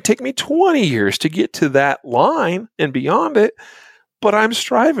 It might take me 20 years to get to that line and beyond it, but I'm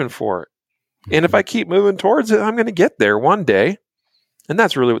striving for it. And if I keep moving towards it, I'm going to get there one day. And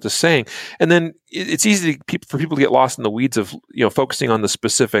that's really what this is saying. And then it's easy for people to get lost in the weeds of focusing on the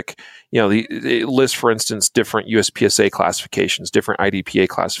specific, the list, for instance, different USPSA classifications, different IDPA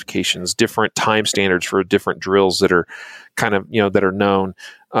classifications, different time standards for different drills that are kind of that are known.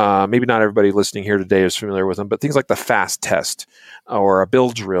 Maybe not everybody listening here today is familiar with them, but things like the FAST test or a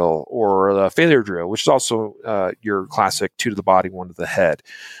build drill or a failure drill, which is also your classic 2 to the body, 1 to the head,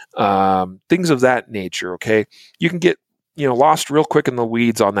 things of that nature. Okay, you can get lost real quick in the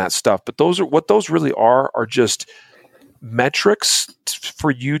weeds on that stuff. But those really are just metrics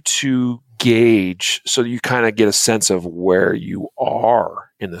for you to gauge so that you kind of get a sense of where you are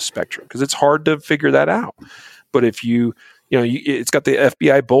in the spectrum, because it's hard to figure that out. But if it's got the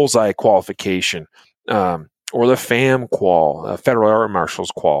FBI bullseye qualification, or the FAM qual, Federal Air Marshal's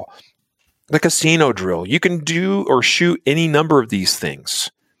qual, the casino drill. You can do or shoot any number of these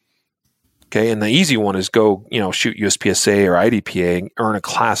things. Okay, and the easy one is go, shoot USPSA or IDPA, earn a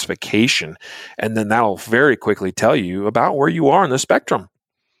classification, and then that'll very quickly tell you about where you are in the spectrum.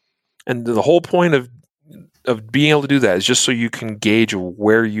 And the whole point of being able to do that is just so you can gauge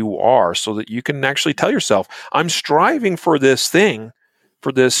where you are, so that you can actually tell yourself, I'm striving for this thing,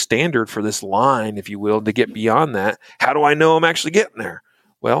 for this standard, for this line, if you will, to get beyond that. How do I know I'm actually getting there?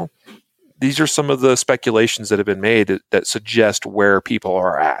 Well, these are some of the speculations that have been made that suggest where people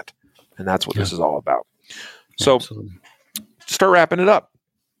are at. And that's what this is all about. So to start wrapping it up,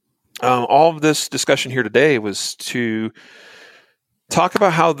 all of this discussion here today was to talk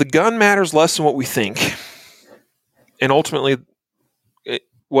about how the gun matters less than what we think. And ultimately,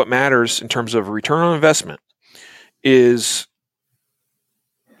 what matters in terms of return on investment is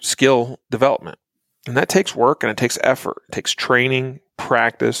skill development. And that takes work and it takes effort. It takes training,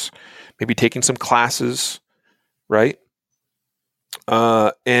 practice, maybe taking some classes, right?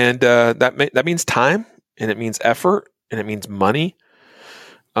 That means time, and it means effort, and it means money.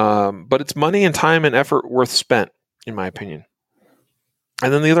 But it's money and time and effort worth spent, in my opinion.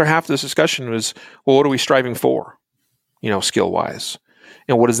 And then the other half of this discussion was, well, what are we striving for, skill-wise?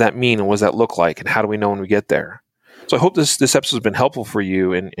 And what does that mean, and what does that look like, and how do we know when we get there? So I hope this episode has been helpful for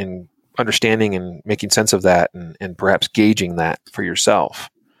you in understanding and making sense of that, and perhaps gauging that for yourself.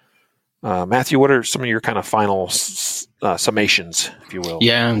 Matthew, what are some of your kind of final summations, if you will?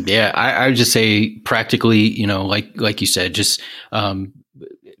 Yeah. I would just say practically, like you said, just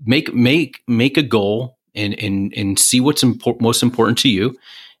make a goal and see what's most important to you,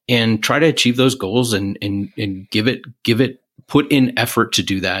 and try to achieve those goals and give it put in effort to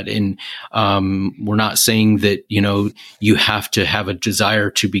do that. And we're not saying that, you have to have a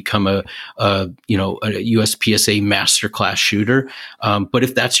desire to become a USPSA masterclass shooter. But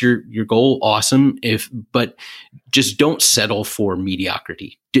if that's your goal, awesome. But just don't settle for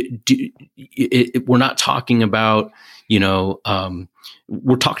mediocrity. We're not talking about,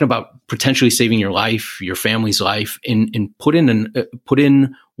 we're talking about potentially saving your life, your family's life, and put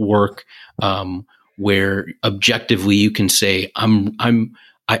in work where objectively you can say,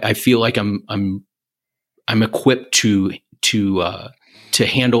 I feel like I'm equipped to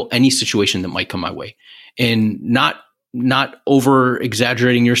handle any situation that might come my way, and not over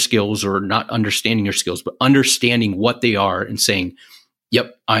exaggerating your skills or not understanding your skills, but understanding what they are and saying,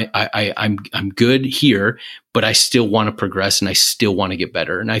 yep, I'm good here, but I still want to progress and I still want to get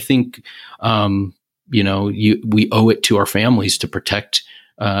better. And I think, we owe it to our families to protect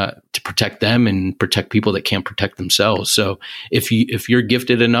them and protect people that can't protect themselves. So if you're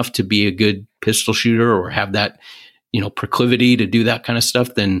gifted enough to be a good pistol shooter or have that, proclivity to do that kind of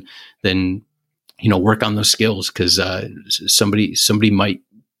stuff, then work on those skills, because somebody might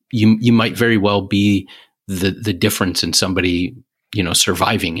very well be the difference in somebody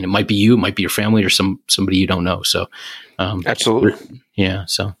surviving, and it might be you, it might be your family, or somebody you don't know. So, absolutely, yeah.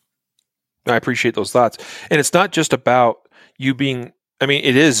 So, I appreciate those thoughts, and it's not just about you being. I mean,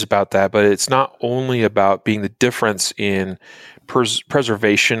 it is about that, but it's not only about being the difference in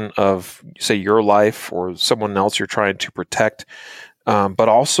preservation of, say, your life or someone else you're trying to protect, but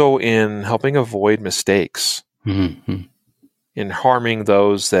also in helping avoid mistakes, in harming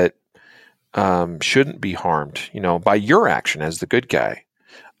those that shouldn't be harmed, by your action as the good guy.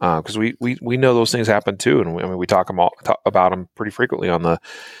 Because we know those things happen too, and we talk about them pretty frequently on the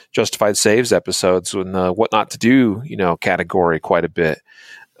Justified Saves episodes, in the what not to do, category quite a bit,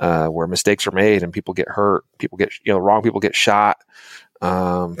 where mistakes are made and people get hurt, people get wrong, people get shot,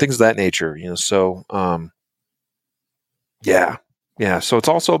 things of that nature. So yeah. So it's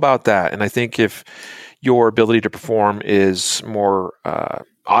also about that, and I think if your ability to perform is more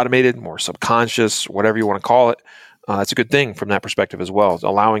automated, more subconscious, whatever you want to call it, that's a good thing from that perspective as well. It's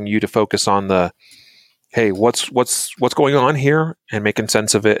allowing you to focus on the, hey, what's going on here, and making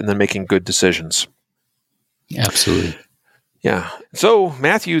sense of it, and then making good decisions. Absolutely. Yeah. So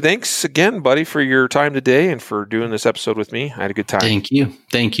Matthew, thanks again, buddy, for your time today and for doing this episode with me. I had a good time.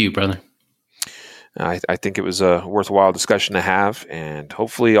 Thank you, brother. I think it was a worthwhile discussion to have, and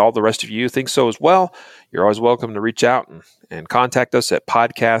hopefully all the rest of you think so as well. You're always welcome to reach out and contact us at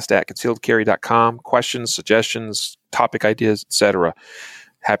podcast@concealedcarry.com. Questions, suggestions, topic ideas, etc.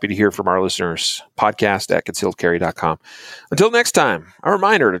 Happy to hear from our listeners. Podcast@concealedcarry.com. Until next time, a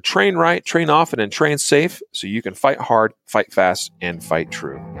reminder to train right, train often, and train safe so you can fight hard, fight fast, and fight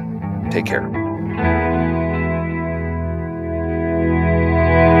true. Take care.